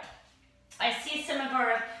go. I see some of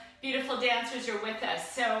our beautiful dancers are with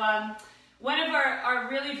us. So one of our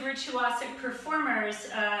really virtuosic performers,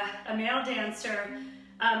 a male dancer,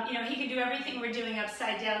 you know, he can do everything we're doing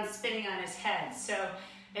upside down, spinning on his head. So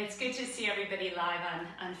it's good to see everybody live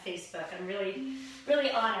on Facebook. I'm really,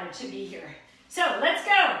 really honored to be here. So let's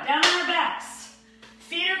go, down on our backs.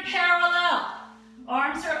 Feet are parallel,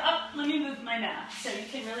 arms are up. Let me move my mat so you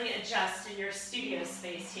can really adjust in your studio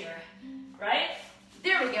space here, right?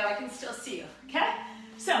 There we go, I can still see you, okay?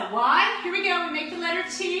 So wide, here we go, we make the letter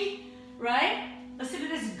T, right? Listen to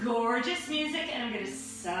this gorgeous music, and I'm gonna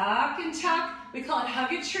suck and tuck. We call it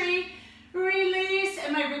hug a tree, release,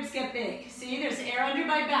 and my ribs get big. See, there's air under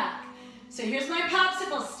my back. So here's my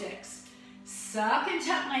popsicle sticks. Suck and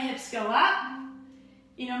tuck, my hips go up.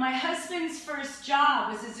 You know, my husband's first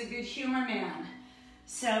job was as a good humor man.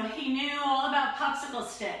 So he knew all about popsicle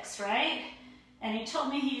sticks, right? And he told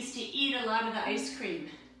me he used to eat a lot of the ice cream.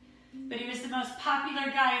 But he was the most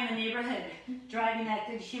popular guy in the neighborhood, driving that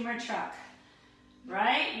good humor truck,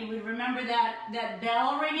 right? You would remember that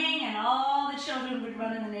bell ringing, and all the children would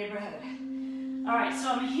run in the neighborhood. All right, so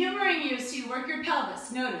I'm humoring you so you work your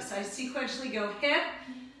pelvis. Notice I sequentially go hip,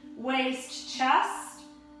 waist, chest,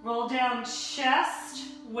 roll down chest,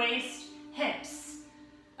 waist, hips.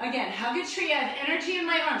 Again, hug a tree. I have energy in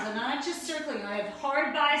my arms. I'm not just circling. I have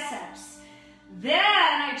hard biceps. Then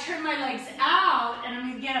I turn my legs out, and I'm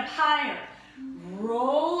going to get up higher.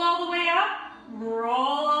 Roll all the way up,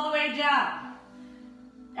 roll all the way down.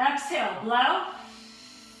 Exhale, blow.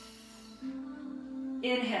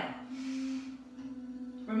 Inhale.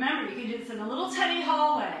 Remember, you can do this in a little tiny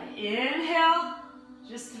hallway. Inhale.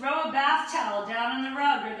 Just throw a bath towel down on the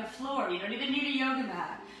rug or the floor. You don't even need a yoga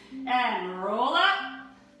mat. And roll up.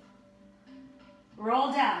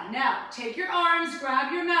 Roll down. Now, take your arms,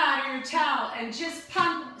 grab your mat or your towel, and just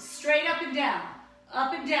pump straight up and down.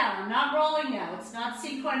 Up and down. I'm not rolling now. It's not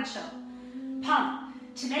sequential. Pump.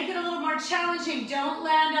 To make it a little more challenging, don't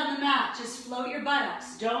land on the mat. Just float your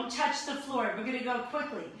buttocks. Don't touch the floor. We're going to go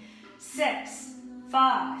quickly. 6,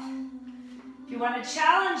 5. If you want to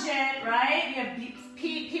challenge it, right? You have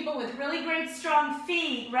people with really great strong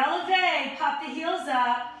feet. Releve. Pop the heels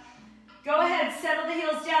up. Go ahead, settle the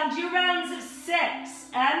heels down. Do rounds of 6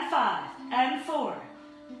 and 5 and 4.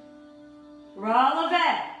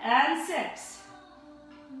 Releve and 6.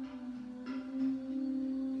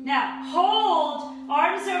 Now, hold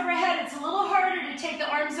arms overhead. It's a little harder to take the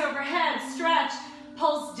arms overhead. Stretch,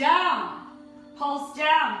 pulse down,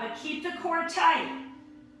 but keep the core tight.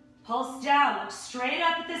 Pulse down, look straight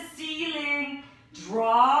up at the ceiling.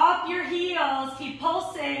 Drop your heels, keep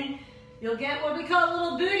pulsing. You'll get what we call a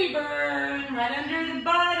little booty burn right under the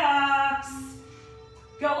buttocks.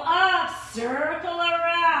 Go up, circle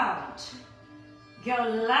around. Go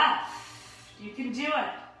left, you can do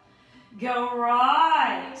it. Go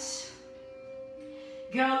right.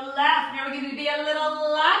 Go left. Now we're going to be a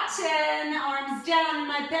little Latin. Arms down in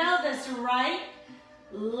my pelvis. Right,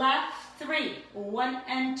 left, 3. 1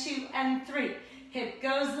 and 2 and 3. Hip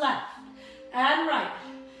goes left and right.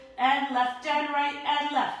 And left and right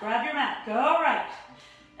and left. Grab your mat. Go right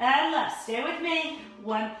and left. Stay with me.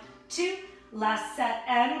 1, 2. Last set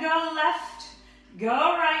and go left. Go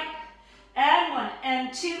right. And 1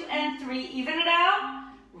 and 2 and 3. Even it out.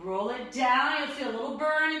 Roll it down. You'll feel a little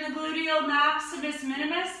burn in the gluteal maximus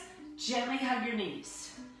minimus. Gently hug your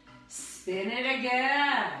knees. Spin it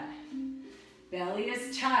again. Belly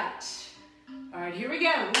is tight. All right, here we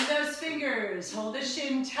go. Move those fingers. Hold the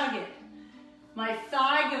shin, tug it. My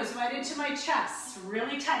thigh goes right into my chest.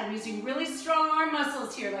 Really tight. I'm using really strong arm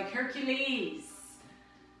muscles here, like Hercules.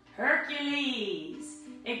 Hercules.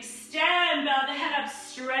 Extend, bow the head up,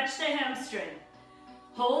 stretch the hamstring.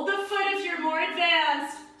 Hold the foot if you're more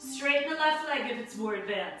advanced. Straighten the left leg if it's more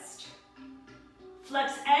advanced.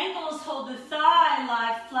 Flex ankles, hold the thigh,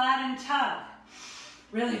 lie flat and tug.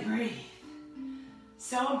 Really breathe.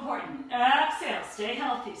 So important. Exhale, stay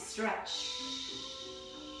healthy, stretch.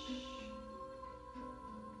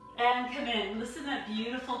 And come in. Listen to that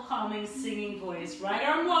beautiful, calming, singing voice. Right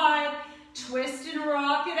arm wide. Twist and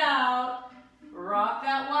rock it out. Rock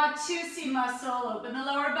that Watusi muscle. Open the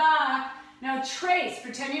lower back. Now trace.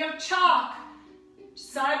 Pretend you have chalk.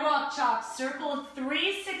 Sidewalk chalk. Circle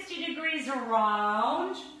 360 degrees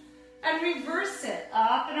around. And reverse it.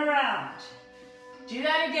 Up and around. Do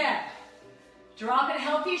that again. Drop it.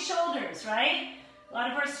 Healthy shoulders, right? A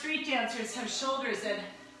lot of our street dancers have shoulders that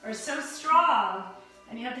are so strong,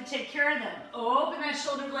 and you have to take care of them. Open that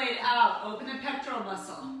shoulder blade out. Open the pectoral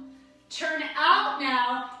muscle. Turn out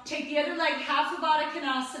now. Take the other leg, half of Baddha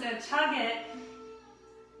Konasana. Tug it.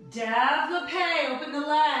 Développé. Open the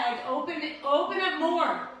leg. Open it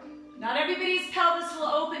more. Not everybody's pelvis will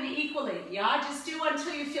open equally. Yeah, just do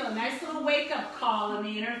until you feel a nice little wake-up call in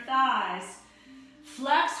the inner thighs.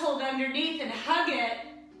 Flex, hold underneath, and hug it.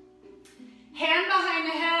 Hand behind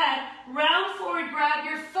the head, round forward, grab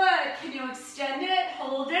your foot. Can you extend it,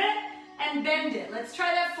 hold it, and bend it? Let's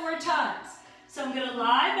try that 4 times. So I'm gonna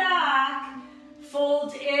lie back,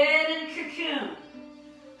 fold in and cocoon.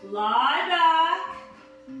 Lie back,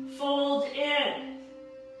 fold in.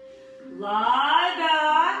 Lie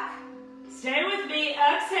back, stay with me,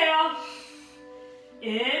 exhale.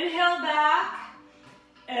 Inhale back.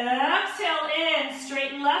 Exhale in,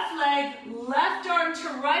 straighten left leg, left arm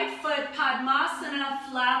to right foot, Padmasana,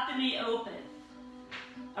 flap the knee open.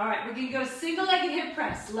 All right, we're gonna go single-legged hip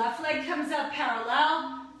press. Left leg comes up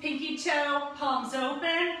parallel, pinky toe, palms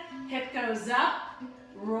open, hip goes up,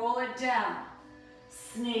 roll it down.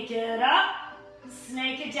 Snake it up,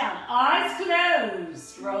 snake it down. Eyes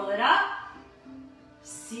closed, roll it up.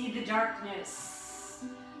 See the darkness.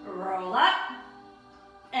 Roll up.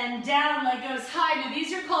 And down, leg goes high. Now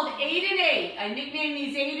these are called 8 and 8. I nickname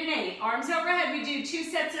these 8 and 8. Arms overhead, we do 2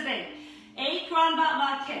 sets of 8. 8 Grand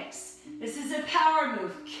Batma kicks. This is a power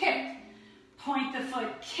move. Kick, point the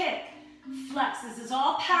foot, kick, flex. This is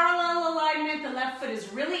all parallel alignment. The left foot is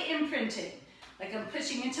really imprinting. Like I'm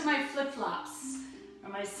pushing into my flip-flops or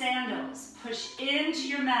my sandals. Push into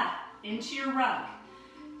your mat, into your rug.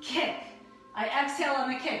 Kick. I exhale on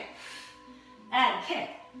the kick. And kick.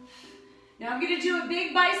 Now I'm gonna do a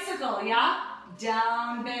big bicycle, yeah?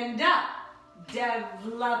 Down, bend up,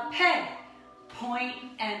 développé, point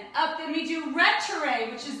and up. Then we do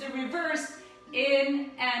retiré, which is the reverse, in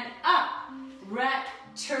and up.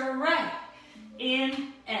 Retiré,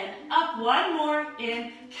 in and up. One more,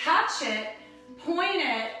 in, catch it, point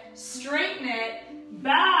it, straighten it,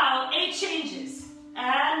 bow, 8 changes.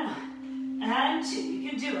 And 1, and 2, you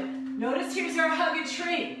can do it. Notice here's our hug a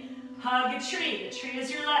tree. Hug a tree, the tree is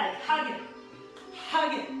your leg, hug it.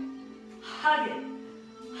 Hug it, hug it,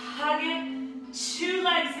 hug it. 2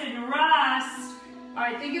 legs in rest. All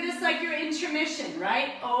right, think of this like your intermission,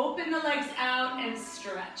 right? Open the legs out and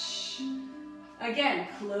stretch. Again,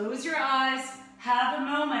 close your eyes, have a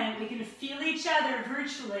moment. We can feel each other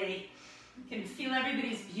virtually. We can feel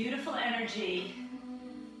everybody's beautiful energy.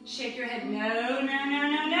 Shake your head, no, no, no,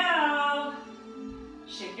 no, no.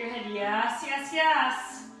 Shake your head, yes, yes,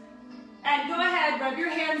 yes. And go ahead, rub your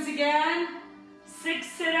hands again. 6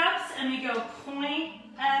 sit-ups, and we go point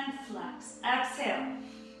and flex. Exhale.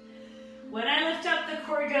 When I lift up, the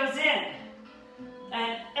core goes in.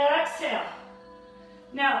 And exhale.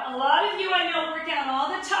 Now, a lot of you I know work out all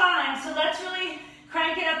the time, so let's really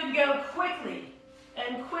crank it up and go quickly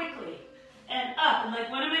and up. And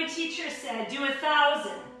like one of my teachers said, do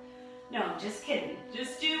 1,000. No, just kidding.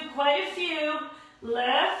 Just do quite a few.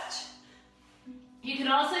 Lift. You can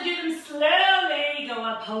also do them slowly. Go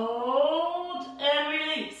up, hold, and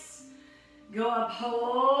release. Go up,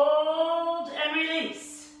 hold, and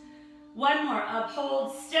release. One more, up,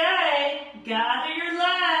 hold, stay. Gather your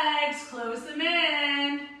legs, close them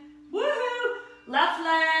in. Woohoo! Left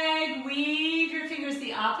leg, weave your fingers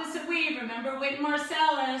the opposite weave. Remember Wynton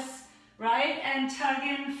Marsalis, right? And tug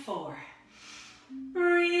in 4.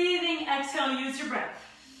 Breathing, exhale, use your breath.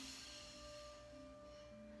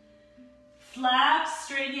 Flex,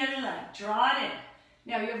 straighten the other leg, draw it in.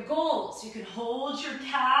 Now you have goals. You can hold your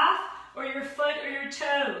calf or your foot or your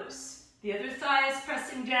toes. The other thigh is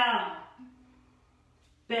pressing down.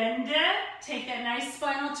 Bend it, take that nice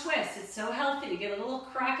spinal twist. It's so healthy to get a little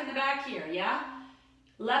crack in the back here, yeah?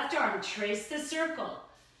 Left arm, trace the circle.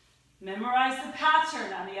 Memorize the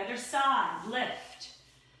pattern on the other side. Lift,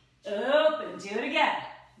 open, do it again.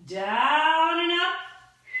 Down and up.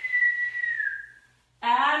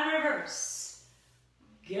 And reverse.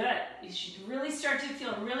 Good. You should really start to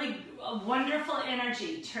feel really wonderful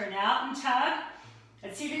energy. Turn out and tug.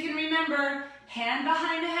 Let's see if you can remember. Hand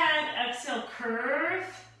behind the head. Exhale, curve.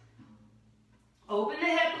 Open the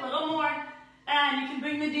hip a little more. And And you can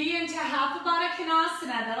bring the knee into half a Baddha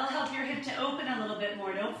Konasana. That'll help your hip to open a little bit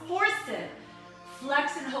more. Don't force it.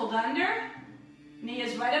 Flex and hold under. Knee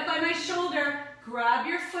is right up by my shoulder. Grab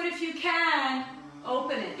your foot if you can.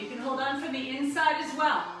 Open it. You can hold on from the inside as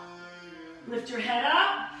well. Lift your head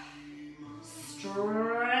up.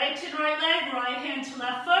 Straighten right leg, right hand to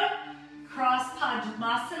left foot. Cross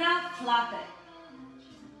Padmasana, flap it.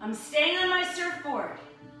 I'm staying on my surfboard.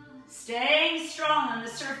 Staying strong on the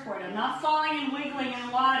surfboard. I'm not falling and wiggling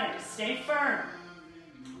in water. Stay firm.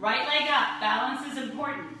 Right leg up. Balance is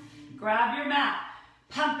important. Grab your mat.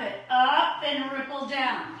 Pump it up and ripple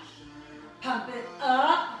down. Pump it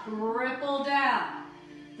up, ripple down.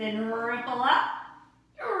 Then ripple up,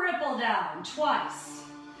 ripple down. Twice.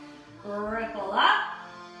 Ripple up,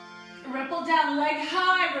 ripple down. Leg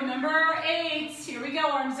high. Remember our 8s. Here we go.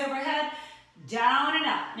 Arms overhead. Down and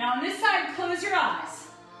up. Now on this side, close your eyes.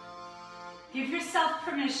 Give yourself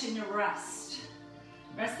permission to rest.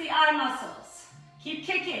 Rest the eye muscles. Keep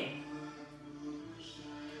kicking.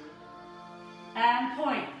 And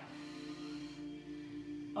point.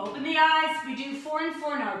 Open the eyes. We do 4 and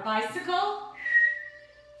 4 now. Bicycle.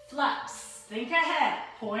 Flex. Think ahead.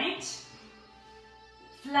 Point.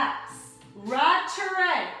 Flex.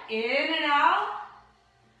 Rattare. In and out.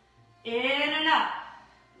 In and up.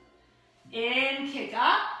 In, kick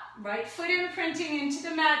up. Right foot imprinting into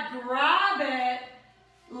the mat. Grab it.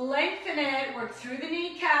 Lengthen it. Work through the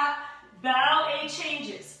kneecap. Bow 8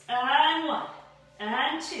 changes. And 1.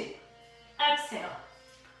 And 2. Exhale.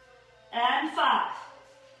 And 5.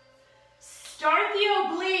 Start the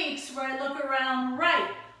obliques where I look around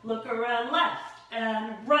right. Look around left.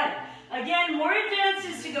 And right. Again, more advanced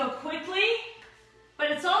is to go quickly,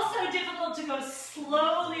 but it's also difficult to go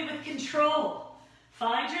slowly with control.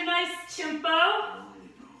 Find your nice tempo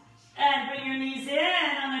and bring your knees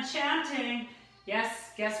in on the chanting.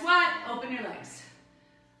 Yes, guess what? Open your legs.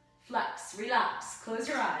 Flex, relax, close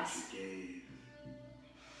your eyes.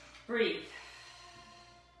 Breathe.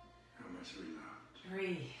 How much relax?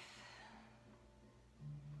 Breathe.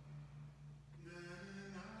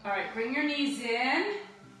 All right, bring your knees in.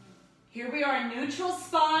 Here we are, neutral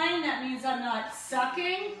spine. That means I'm not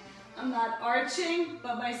sucking, I'm not arching,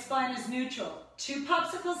 but my spine is neutral. 2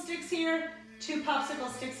 popsicle sticks here, 2 popsicle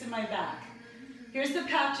sticks in my back. Here's the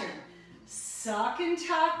pattern. Suck and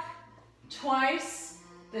tuck twice.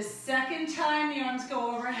 The second time, the arms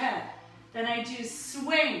go overhead. Then I do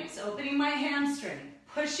swings, opening my hamstring,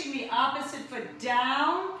 pushing the opposite foot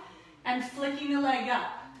down, and flicking the leg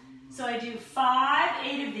up. So I do 5,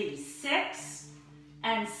 8 of these, 6,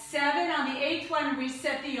 and 7. On the 8th one,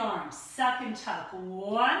 reset the arms. Suck and tuck,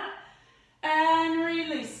 1, and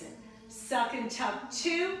release it. Suck and tuck,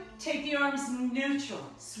 2, take the arms neutral.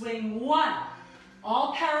 Swing 1,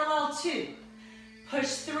 all parallel 2. Push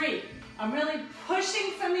 3. I'm really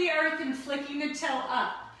pushing from the earth and flicking the toe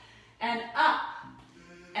up. And up,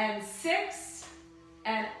 and 6,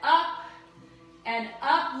 and up, and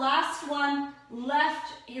up. Last one,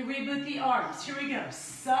 left, here, reboot the arms. Here we go,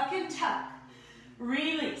 suck and tuck,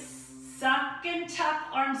 release, suck and tuck,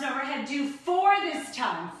 arms overhead. Do 4 this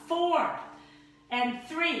time, 4, and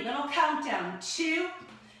 3, little countdown, 2,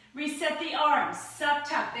 reset the arms, suck,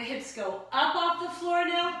 tuck, the hips go up off the floor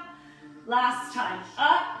now. Last time,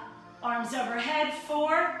 up, arms overhead,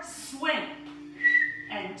 4, swing,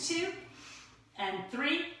 and 2, and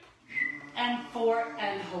 3, and 4,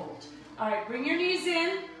 and hold. All right, bring your knees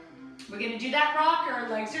in. We're gonna do that rocker,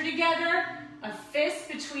 legs are together, a fist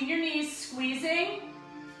between your knees, squeezing,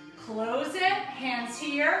 close it, hands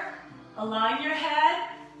here, align your head,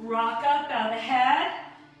 rock up, bow the head,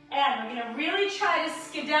 and we're gonna really try to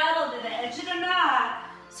skedaddle to the edge of the mat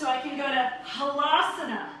so I can go to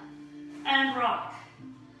Halasana and rock.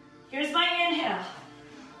 Here's my inhale.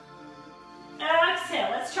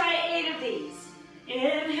 Exhale, let's try 8 of these.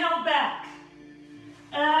 Inhale back.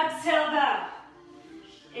 Exhale back.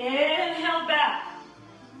 Inhale back.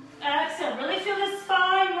 Exhale, really feel the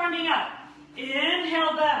spine warming up.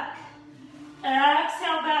 Inhale back.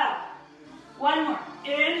 Exhale back. One more.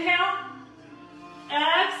 Inhale.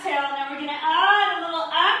 Exhale. Now we're going to add a little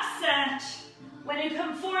accent. When you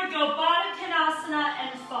come forward, go Baddha Konasana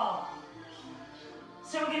and fall.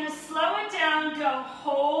 So we're going to slow it down. Go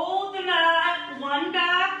hold the mat. 1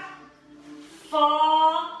 back.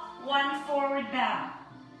 Fall. 1 forward bow.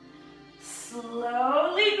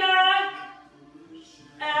 Slowly back.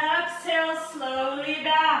 Exhale, slowly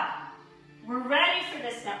back. We're ready for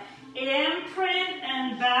this now. Imprint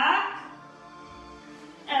and back.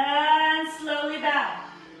 And slowly back.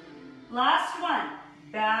 Last one.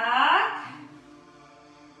 Back.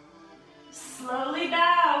 Slowly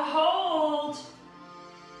bow. Hold.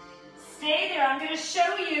 Stay there. I'm going to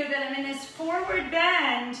show you that I'm in this forward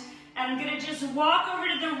bend, and I'm going to just walk over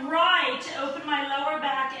to the right to open my lower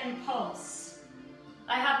back and pulse.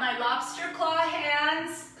 I have my lobster claw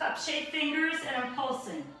hands, cup-shaped fingers, and I'm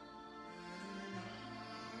pulsing.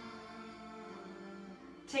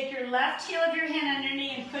 Take your left heel of your hand under your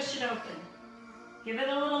knee and push it open. Give it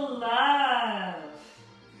a little love.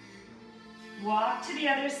 Walk to the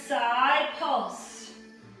other side, pulse.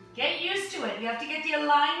 Get used to it. You have to get the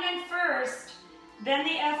alignment first, then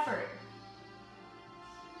the effort.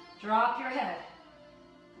 Drop your head.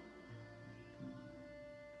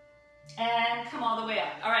 And come all the way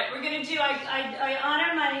up. All right, we're going to do, I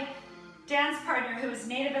honor my dance partner who is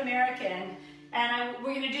Native American, and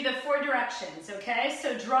we're going to do the 4 directions, okay?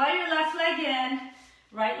 So draw your left leg in,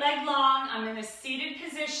 right leg long. I'm in a seated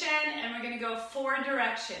position, and we're going to go 4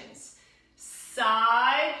 directions.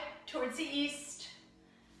 Side towards the east,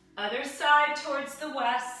 other side towards the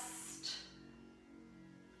west.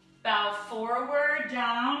 Bow forward,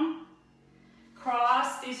 down,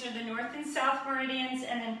 cross. These are the north and south meridians,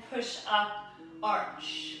 and then push up,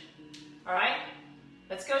 arch. All right,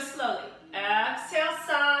 let's go slowly. Exhale,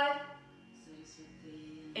 side.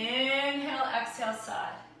 Inhale, exhale,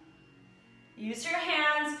 side. Use your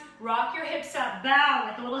hands, rock your hips up, bow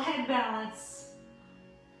like a little head balance.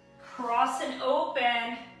 Cross and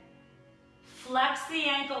open, flex the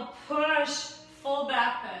ankle, push, full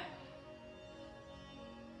back bend.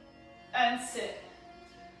 And sit.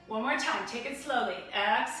 One more time, take it slowly.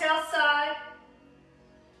 Exhale, side.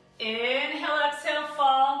 Inhale, exhale,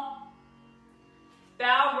 fall.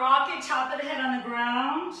 Bow, rock it, top of the head on the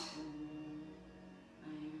ground.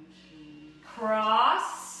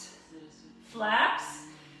 Cross, flex,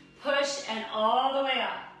 push, and all the way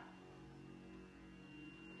up.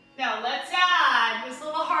 Now let's add this a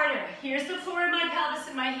little harder. Here's the floor of my pelvis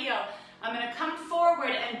and my heel. I'm going to come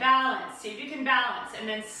forward and balance. See if you can balance, and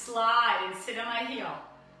then slide and sit on my heel.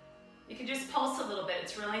 You can just pulse a little bit.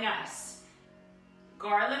 It's really nice.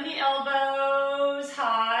 Garland the elbows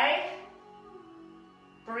high.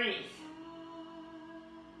 Breathe.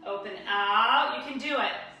 Open out. You can do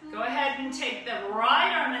it. Go ahead and take the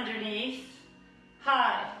right arm underneath.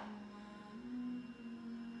 High.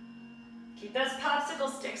 Keep those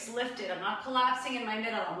popsicle sticks lifted. I'm not collapsing in my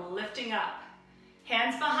middle. I'm lifting up.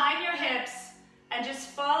 Hands behind your hips, and just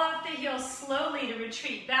fall off the heel slowly to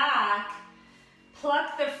retreat back.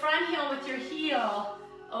 Pluck the front heel with your heel.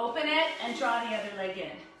 Open it and draw the other leg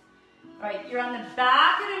in. All right, you're on the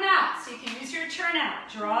back of the mat, so you can use your turnout.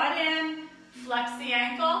 Draw it in, flex the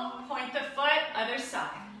ankle, point the foot, other side.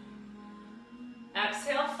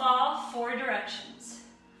 Exhale, fall, 4 directions.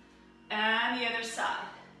 And the other side.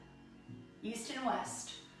 East and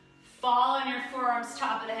west. Fall on your forearms,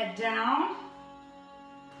 top of the head down.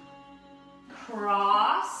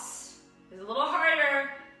 Cross. It's a little harder.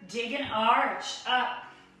 Dig an arch up.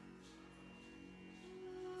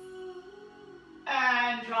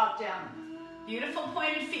 And drop down. Beautiful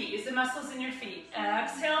pointed feet. Use the muscles in your feet.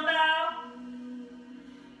 Exhale, bow.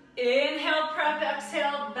 Inhale, prep,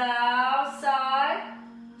 exhale, bow, side.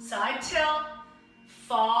 Side tilt.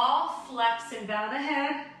 Fall, flex, and bow the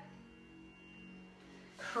head.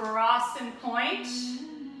 Cross and point.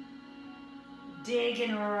 Dig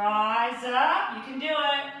and rise up. You can do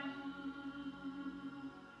it.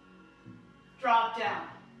 Drop down.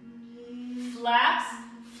 Flex.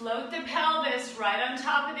 Float the pelvis right on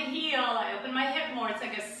top of the heel. I open my hip more. It's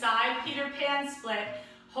like a side Peter Pan split.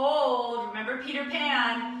 Hold. Remember Peter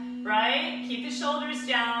Pan, right? Keep the shoulders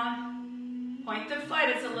down. Point the foot.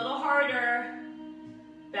 It's a little harder.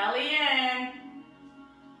 Belly in.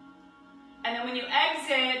 And then when you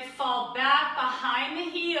exit, fall back behind the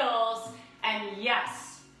heels. And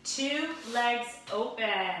yes, 2 legs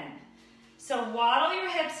open. So waddle your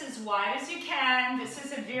hips as wide as you can. This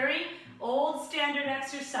is a very old standard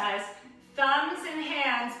exercise. Thumbs and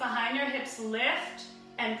hands behind your hips, lift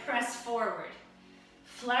and press forward.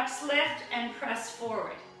 Flex, lift, and press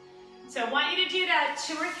forward. So I want you to do that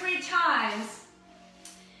 2 or 3 times.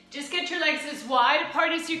 Just get your legs as wide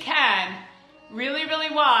apart as you can. Really, really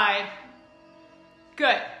wide.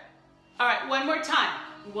 Good. All right, one more time.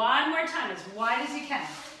 One more time, as wide as you can.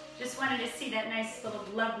 Just wanted to see that nice little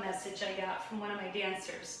love message I got from one of my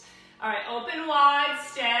dancers. All right, open wide,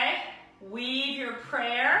 stay. Weave your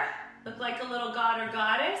prayer. Look like a little god or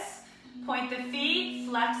goddess. Point the feet,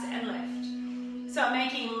 flex and lift. So I'm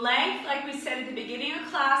making length, like we said at the beginning of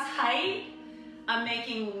class, height. I'm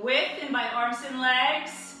making width in my arms and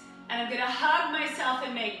legs. And I'm gonna hug myself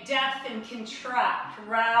and make depth and contract.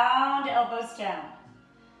 Round, elbows down.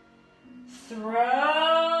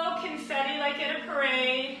 Throw confetti like at a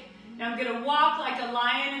parade. Now I'm gonna walk like a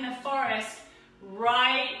lion in the forest.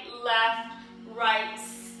 right, left, right,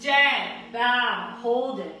 stay. Bow,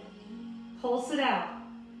 hold it. Pulse it out.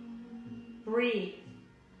 Breathe.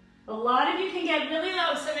 A lot of you can get really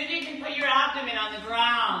low. Some of you can put your abdomen on the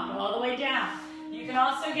ground all the way down. You can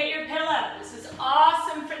also get your pillow. This is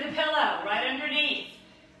awesome for the pillow, right underneath.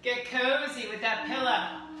 Get cozy with that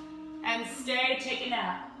pillow. And stay, take a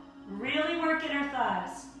nap. Really working our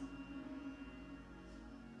thighs.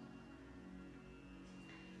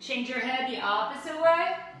 Change your head the opposite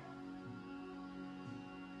way.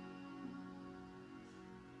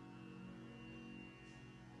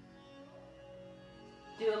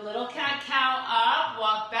 Do a little cat-cow up,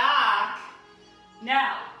 walk back.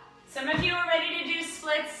 Now, some of you are ready to do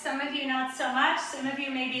splits, some of you not so much, some of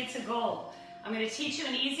you maybe it's a goal. I'm going to teach you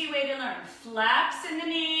an easy way to learn. Flaps in the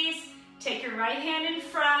knees, take your right hand in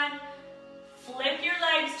front, flip your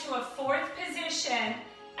legs to a fourth position,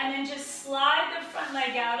 and then just slide the front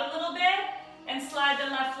leg out a little bit and slide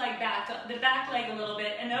the left leg back, the back leg a little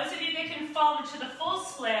bit. And those of you that can follow to the full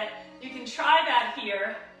split, you can try that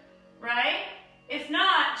here, right? If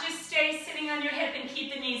not, just stay sitting on your hip and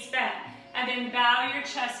keep the knees bent. And then bow your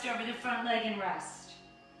chest over the front leg and rest.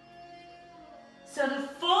 So the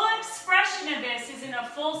full expression of this is in a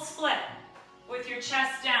full split with your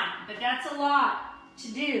chest down. But that's a lot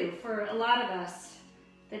to do for a lot of us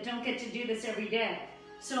that don't get to do this every day.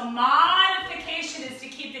 So modification is to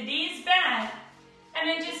keep the knees bent and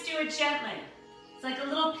then just do it gently. It's like a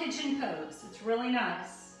little pigeon pose. It's really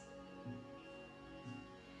nice.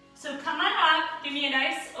 So come on up, give me a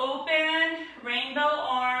nice open rainbow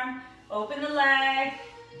arm, open the leg.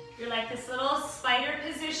 You're like this little spider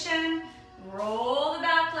position. Roll the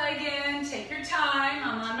back leg in, take your time.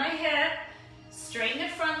 I'm on my hip. Straighten the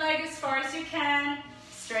front leg as far as you can.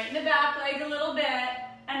 Straighten the back leg a little bit,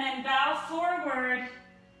 and then bow forward.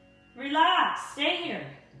 Relax, stay here.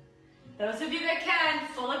 Those of you that can,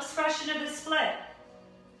 full expression of the split.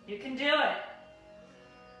 You can do it,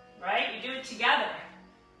 right? You do it together.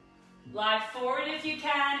 Lie forward if you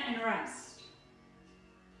can and rest.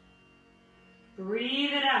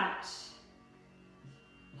 Breathe it out.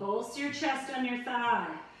 Pulse your chest on your thigh.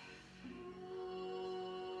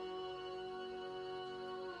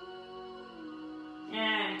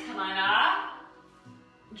 And come on up.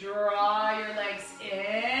 Draw your legs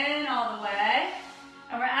in all the way.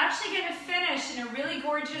 And we're actually going to finish in a really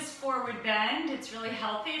gorgeous forward bend. It's really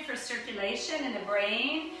healthy for circulation in the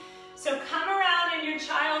brain. So come around in your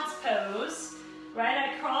child's pose, right?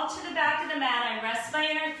 I crawl to the back of the mat. I rest my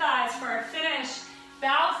inner thighs for our finish.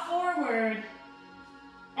 Bow forward.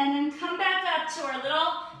 And then come back up to our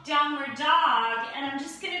little downward dog. And I'm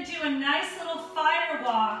just going to do a nice little fire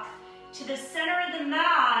walk to the center of the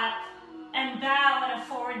mat and bow in a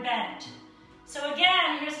forward bend. So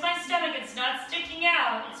again, here's my stomach. It's not sticking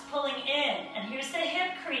out. It's pulling in. And here's the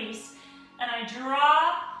hip crease. And I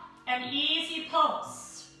drop an easy pulse.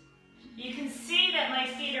 You can see that my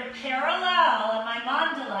feet are parallel in my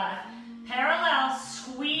mandala, parallel,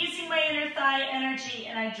 squeezing my inner thigh energy,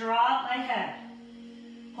 and I drop my head.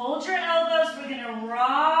 Hold your elbows. We're going to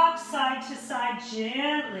rock side to side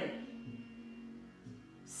gently.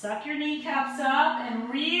 Suck your kneecaps up and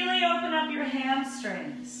really open up your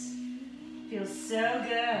hamstrings. Feels so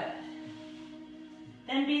good.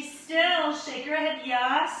 Then be still. Shake your head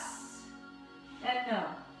yes and no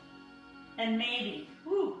and maybe.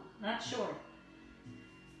 Woo. Not sure.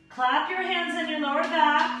 Clap your hands on your lower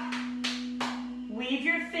back. Weave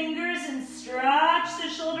your fingers and stretch the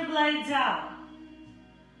shoulder blades out.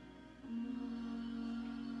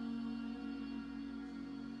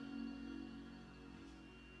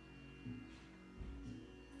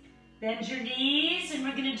 Bend your knees and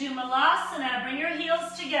we're going to do Malasana. Bring your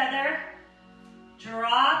heels together.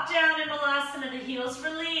 Drop down in Malasana, the heels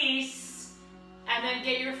release. And then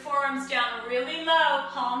get your forearms down really low,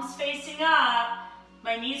 palms facing up.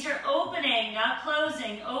 My knees are opening, not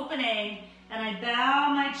closing, opening. And I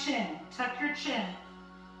bow my chin, tuck your chin.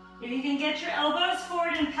 If you can get your elbows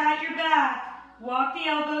forward and pat your back, walk the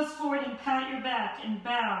elbows forward and pat your back and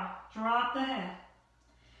bow. Drop the head.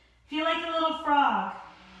 Feel like a little frog.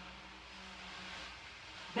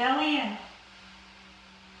 Belly in.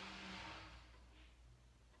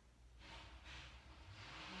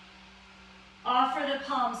 Offer the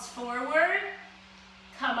palms forward.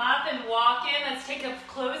 Come up and walk in. Let's take a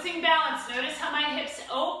closing balance. Notice how my hips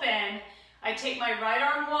open. I take my right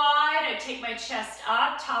arm wide. I take my chest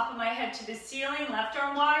up, top of my head to the ceiling, left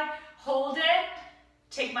arm wide. Hold it.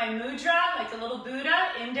 Take my mudra, like a little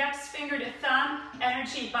Buddha, index finger to thumb,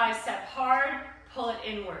 energy bicep hard, pull it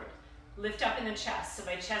inward. Lift up in the chest. So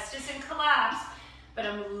my chest is in collapse, but but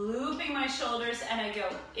I'm looping my shoulders and I go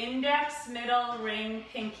index, middle, ring,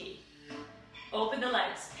 pinky. Open the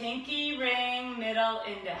legs, pinky, ring, middle,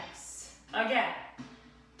 index. Again,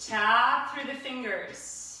 tap through the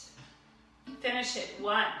fingers. Finish it,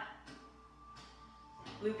 1.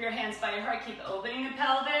 Loop your hands by your heart, keep opening the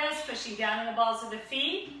pelvis, pushing down on the balls of the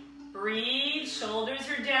feet. Breathe, shoulders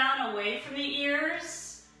are down, away from the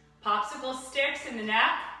ears. Popsicle sticks in the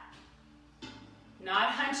neck.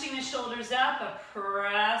 Not hunching the shoulders up, but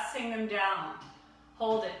pressing them down.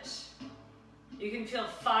 Hold it. You can feel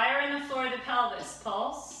fire in the floor of the pelvis.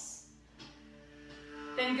 Pulse.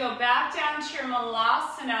 Then go back down to your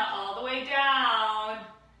malasana all the way down.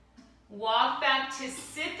 Walk back to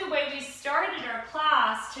sit the way we started our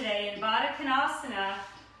class today in Baddha Konasana.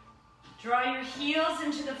 Draw your heels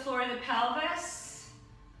into the floor of the pelvis.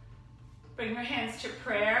 Bring your hands to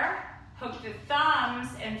prayer. Hook the thumbs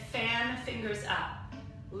and fan the fingers up.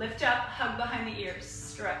 Lift up, hug behind the ears,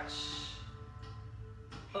 stretch.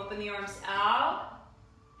 Open the arms out.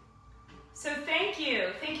 So thank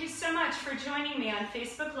you so much for joining me on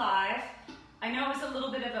Facebook Live. I know it was a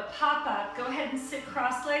little bit of a pop-up. Go ahead and sit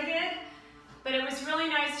cross-legged, but it was really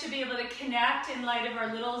nice to be able to connect in light of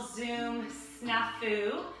our little Zoom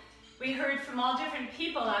snafu. We heard from all different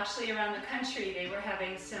people actually around the country. They were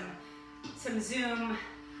having some Zoom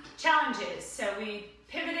challenges. So we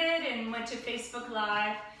pivoted and went to Facebook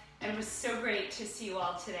Live, and it was so great to see you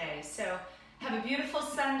all today. So have a beautiful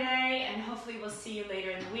Sunday, and hopefully we'll see you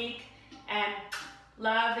later in the week. And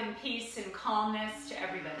love and peace and calmness to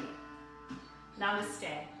everybody. Namaste.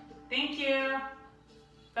 Thank you.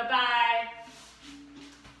 Bye-bye.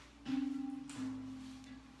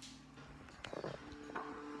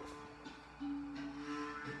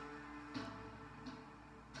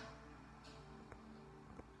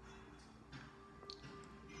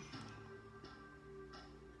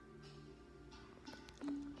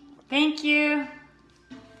 Thank you.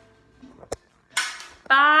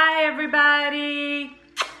 Bye, everybody.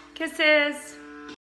 Kisses.